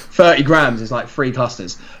 Like the 30 grams is like 3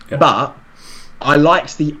 clusters. Yeah. But I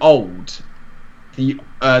liked the old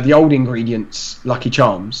ingredients Lucky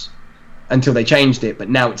Charms until they changed it, but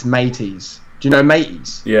now it's Mateys. Do you know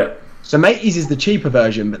Mateys? Yeah. So Mateys is the cheaper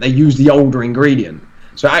version, but they use the older ingredient,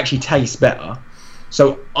 so it actually tastes better.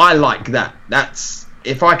 So I like that. That's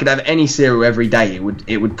if I could have any cereal every day,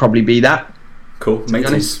 it would probably be that. Cool.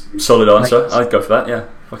 Mateys, solid answer. I'd go for that. Yeah.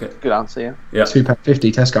 Fuck it. Good answer. Yeah. Yeah.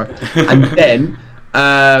 £2.50 Tesco, and then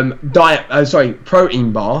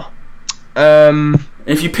protein bar.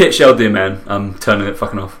 If you pitch LD, man, I'm turning it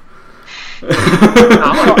fucking off.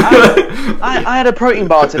 I had a protein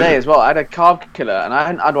bar today as well. I had a carb killer, and I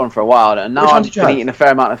hadn't had one for a while, and now I've been eating a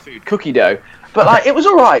fair amount of food. Cookie dough, but like it was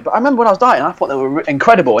alright. But I remember when I was dieting, I thought they were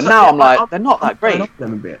incredible, and now I'm like, they're not that great.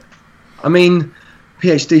 Them a bit. I mean,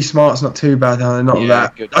 PhD Smart's not too bad. They're not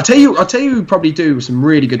that good. I'll tell you, probably do some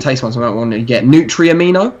really good taste ones. I might want to get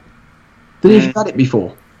Nutri-Amino. Did you have had it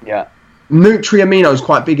before? Yeah. Nutri-Amino is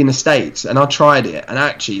quite big in the States, and I tried it, and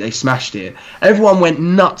actually they smashed it. Everyone went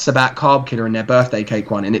nuts about Carb Killer in their birthday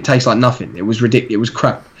cake one, and it tastes like nothing. It was ridiculous. It was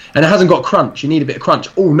crap, and it hasn't got crunch. You need a bit of crunch.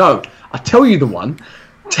 Oh no, I tell you the one,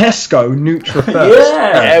 Tesco NutriFirst.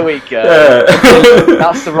 There we go.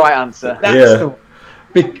 That's the right answer.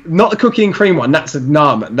 Not the cookie and cream one. That's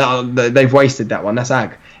they've wasted that one. That's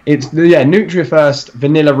ag. It's NutriFirst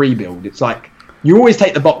Vanilla Rebuild. It's like you always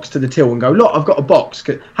take the box to the till and go, look, I've got a box.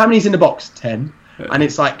 How many's in the box? 10. And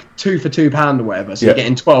it's like 2 for £2 or whatever. So you're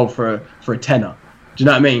getting 12 for a tenner. Do you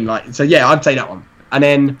know what I mean? Like, so yeah, I'd say that one. And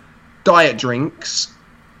then diet drinks.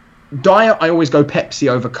 Diet, I always go Pepsi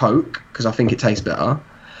over Coke because I think it tastes better.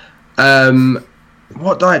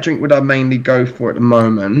 What diet drink would I mainly go for at the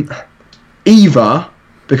moment? Either,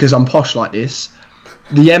 because I'm posh like this,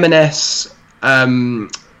 the M&S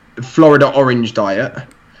Florida Orange diet,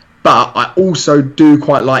 but I also do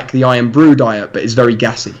quite like the Iron Brew diet, but it's very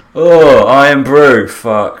gassy. Oh, Iron Brew,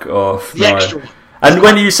 fuck off. The extra. And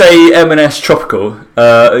when you say M&S Tropical,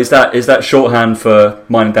 is that shorthand for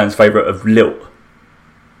mine and Dan's favourite of Lilt?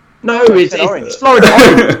 No, it's Florida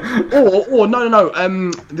Orange. or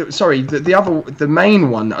no. Sorry, the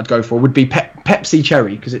main one I'd go for would be Pepsi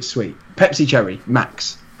Cherry because it's sweet. Pepsi Cherry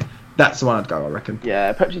Max. That's the one I'd go, I reckon.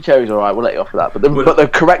 Yeah, Pepsi Cherry's alright. We'll let you off for that. But the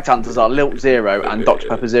correct answers are Lilt Zero and Dr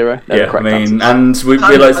Pepper Zero. They're the correct answers. And we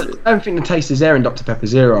realised I don't think the taste is there in Dr Pepper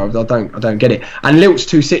Zero. I don't get it. And Lilt's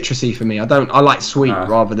too citrusy for me. I like sweet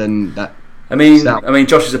rather than that. I mean,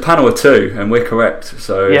 Josh is a panel of 2, and we're correct.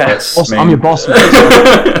 So I'm your boss.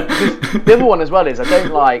 The other one as well is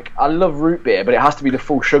I love root beer, but it has to be the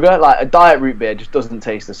full sugar. Like a diet root beer just doesn't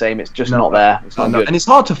taste the same. It's just not there. It's not good. And it's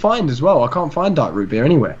hard to find as well. I can't find diet root beer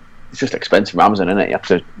anywhere. It's just expensive from Amazon, isn't it? You have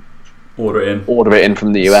to order it in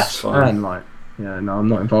from the US. And I'm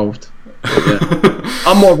not involved.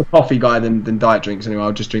 I'm more of a coffee guy than diet drinks anyway.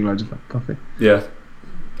 I'll just drink loads of coffee. Yeah.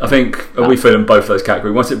 I think we fit in both those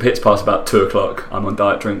categories. Once it hits past about 2 o'clock, I'm on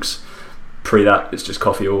diet drinks. Pre that, it's just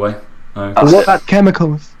coffee all the way. What about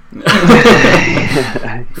chemicals?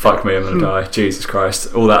 Fuck me, I'm gonna die. Jesus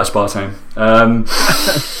Christ, all that aspartame.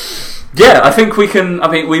 Yeah, I think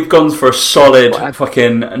we've gone for a solid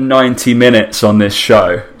fucking 90 minutes on this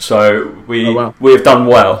show, so we've done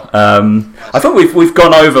well. I think we've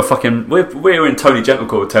gone over fucking. We're in Tony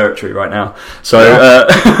Gentlecore territory right now. So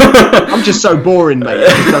I'm just so boring, mate.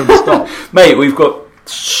 Don't stop, mate. We've got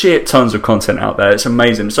shit tons of content out there. It's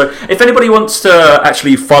amazing. So if anybody wants to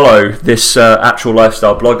actually follow this actual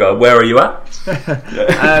lifestyle blogger, where are you at?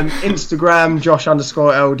 Instagram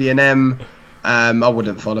Josh_LDNM. I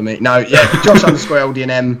wouldn't follow me. No, yeah,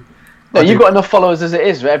 Josh_LDNM. No, you've got enough followers as it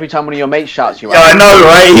is. Every time one of your mates shouts you out. Yeah, I know,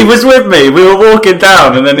 right? He was with me. We were walking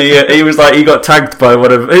down, and then he was like, he got tagged by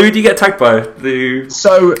one of. Who did you get tagged by?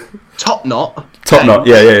 So Top Knot. Top Knot,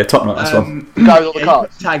 yeah, Top Knot. That's one. Guy with all the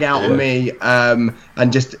cards. Tag out on me, and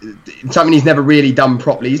just something he's never really done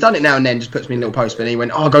properly. He's done it now and then. Just puts me in little posts, but he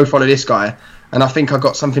went, "Oh, go follow this guy." And I think I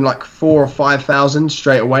got something like 4,000 or 5,000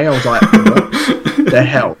 straight away. I was like, "What the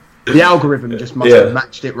hell?" The algorithm just must have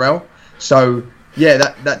matched it well. So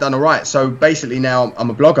yeah, that done all right. So basically now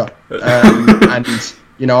I'm a blogger,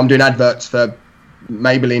 and I'm doing adverts for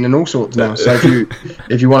Maybelline and all sorts now. So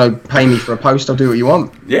if you want to pay me for a post, I'll do what you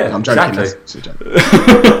want. Yeah, I'm joking. exactly.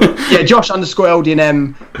 Yeah,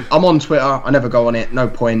 Josh_LDNM. I'm on Twitter. I never go on it. No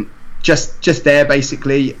point. Just there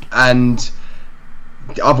basically, and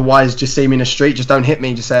otherwise just see me in the street, just don't hit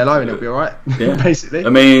me, just say hello and it'll be alright. Yeah. Basically. I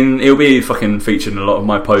mean, he'll be fucking featured in a lot of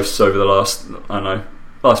my posts over the last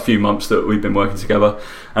few months that we've been working together,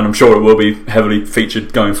 and I'm sure it will be heavily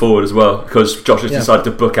featured going forward as well, because Josh has decided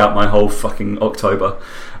to book out my whole fucking October,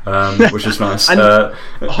 which is nice. And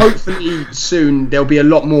hopefully soon there'll be a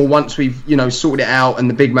lot more once we've sorted it out, and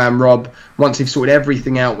the big man Rob, once he's sorted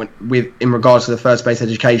everything out in regards to the first base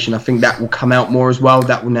education, I think that will come out more as well.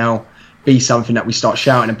 That will now be something that we start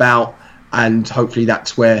shouting about, and hopefully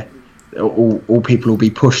that's where all people will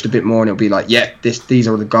be pushed a bit more, and it'll be like, these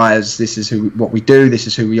are the guys, this is what we do, this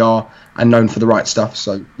is who we are, and known for the right stuff.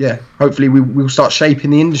 So yeah, hopefully we'll start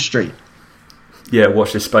shaping the industry. Yeah,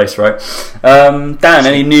 watch this space, right? Dan,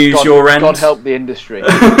 any news your end? God help the industry.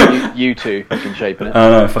 you two fucking shaping it.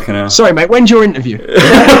 Oh no, fucking hell. Sorry mate, when's your interview?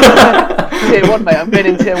 Tier 1, mate. I'm being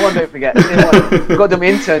in Tier 1, don't forget. Tier 1. I've got to do my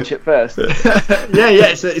internship first.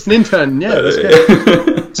 yeah, it's an intern. Yeah, that's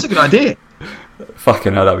good. It's a good idea.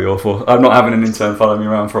 Fucking hell, that'd be awful. I'm not having an intern follow me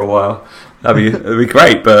around for a while. That'd be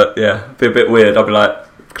great, but yeah, it'd be a bit weird. I'd be like,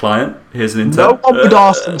 client, here's an intern. No one would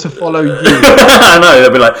ask them to follow you. I know,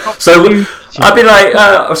 they'd be like, so I'd be like,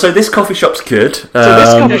 so this coffee shop's good. So this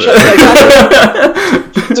coffee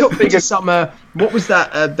shop's took me to summer. What was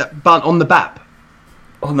that? That bun on the BAP.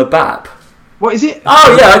 On the BAP. What is it?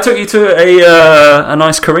 Oh yeah, I took you to a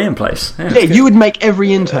nice Korean place. Yeah, you would make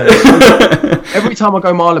every intern. Every time I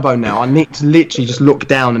go Marylebone now, I need to literally just look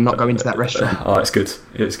down and not go into that restaurant. Oh, it's good.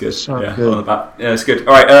 It's good. So yeah, good. on the back. Yeah, it's good.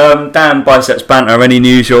 All right, Dan, Biceps Banter. Any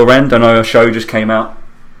news your end? I know a show just came out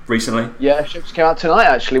recently. Yeah, show just came out tonight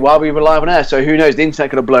actually while we were live on air. So who knows? The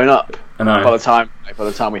internet could have blown up I know. by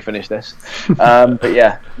the time we finish this. But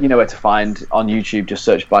yeah, you know where to find on YouTube. Just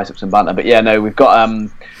search Biceps and Banter. But yeah, no, we've got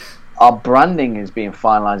our branding is being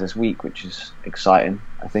finalised this week, which is exciting.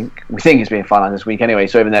 We think it's being finalised this week anyway.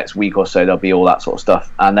 So over the next week or so, there'll be all that sort of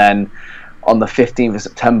stuff. And then on the 15th of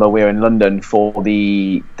September, we're in London for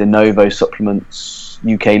the Novo Supplements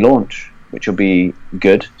UK launch, which will be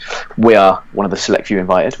good. We are one of the select few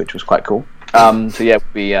invited, which was quite cool. So yeah,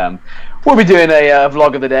 we'll be doing a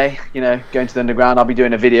vlog of the day. You know, going to the underground. I'll be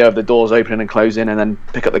doing a video of the doors opening and closing, and then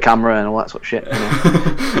pick up the camera and all that sort of shit. You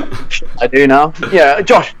know. I do now. Yeah,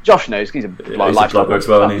 Josh knows. He's a lifestyle vlogger as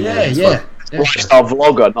well. Isn't he? Yeah. lifestyle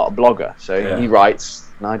vlogger, not a blogger. So he writes,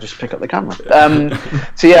 and I just pick up the camera.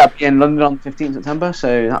 So yeah, I'll be in London on 15th September.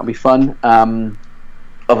 So that'll be fun.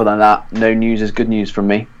 Other than that, no news is good news from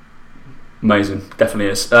me. Amazing, definitely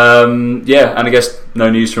is. Yeah, and I guess no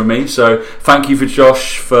news from me. So thank you for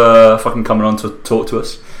Josh for fucking coming on to talk to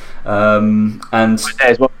us. And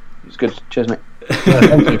as well. It's good. Cheers, mate. Yeah,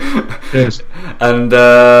 thank you. Cheers. And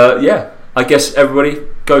I guess everybody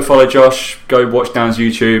go follow Josh, go watch Dan's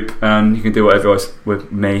YouTube, and you can do whatever else with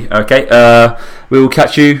me. Okay, we will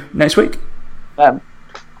catch you next week.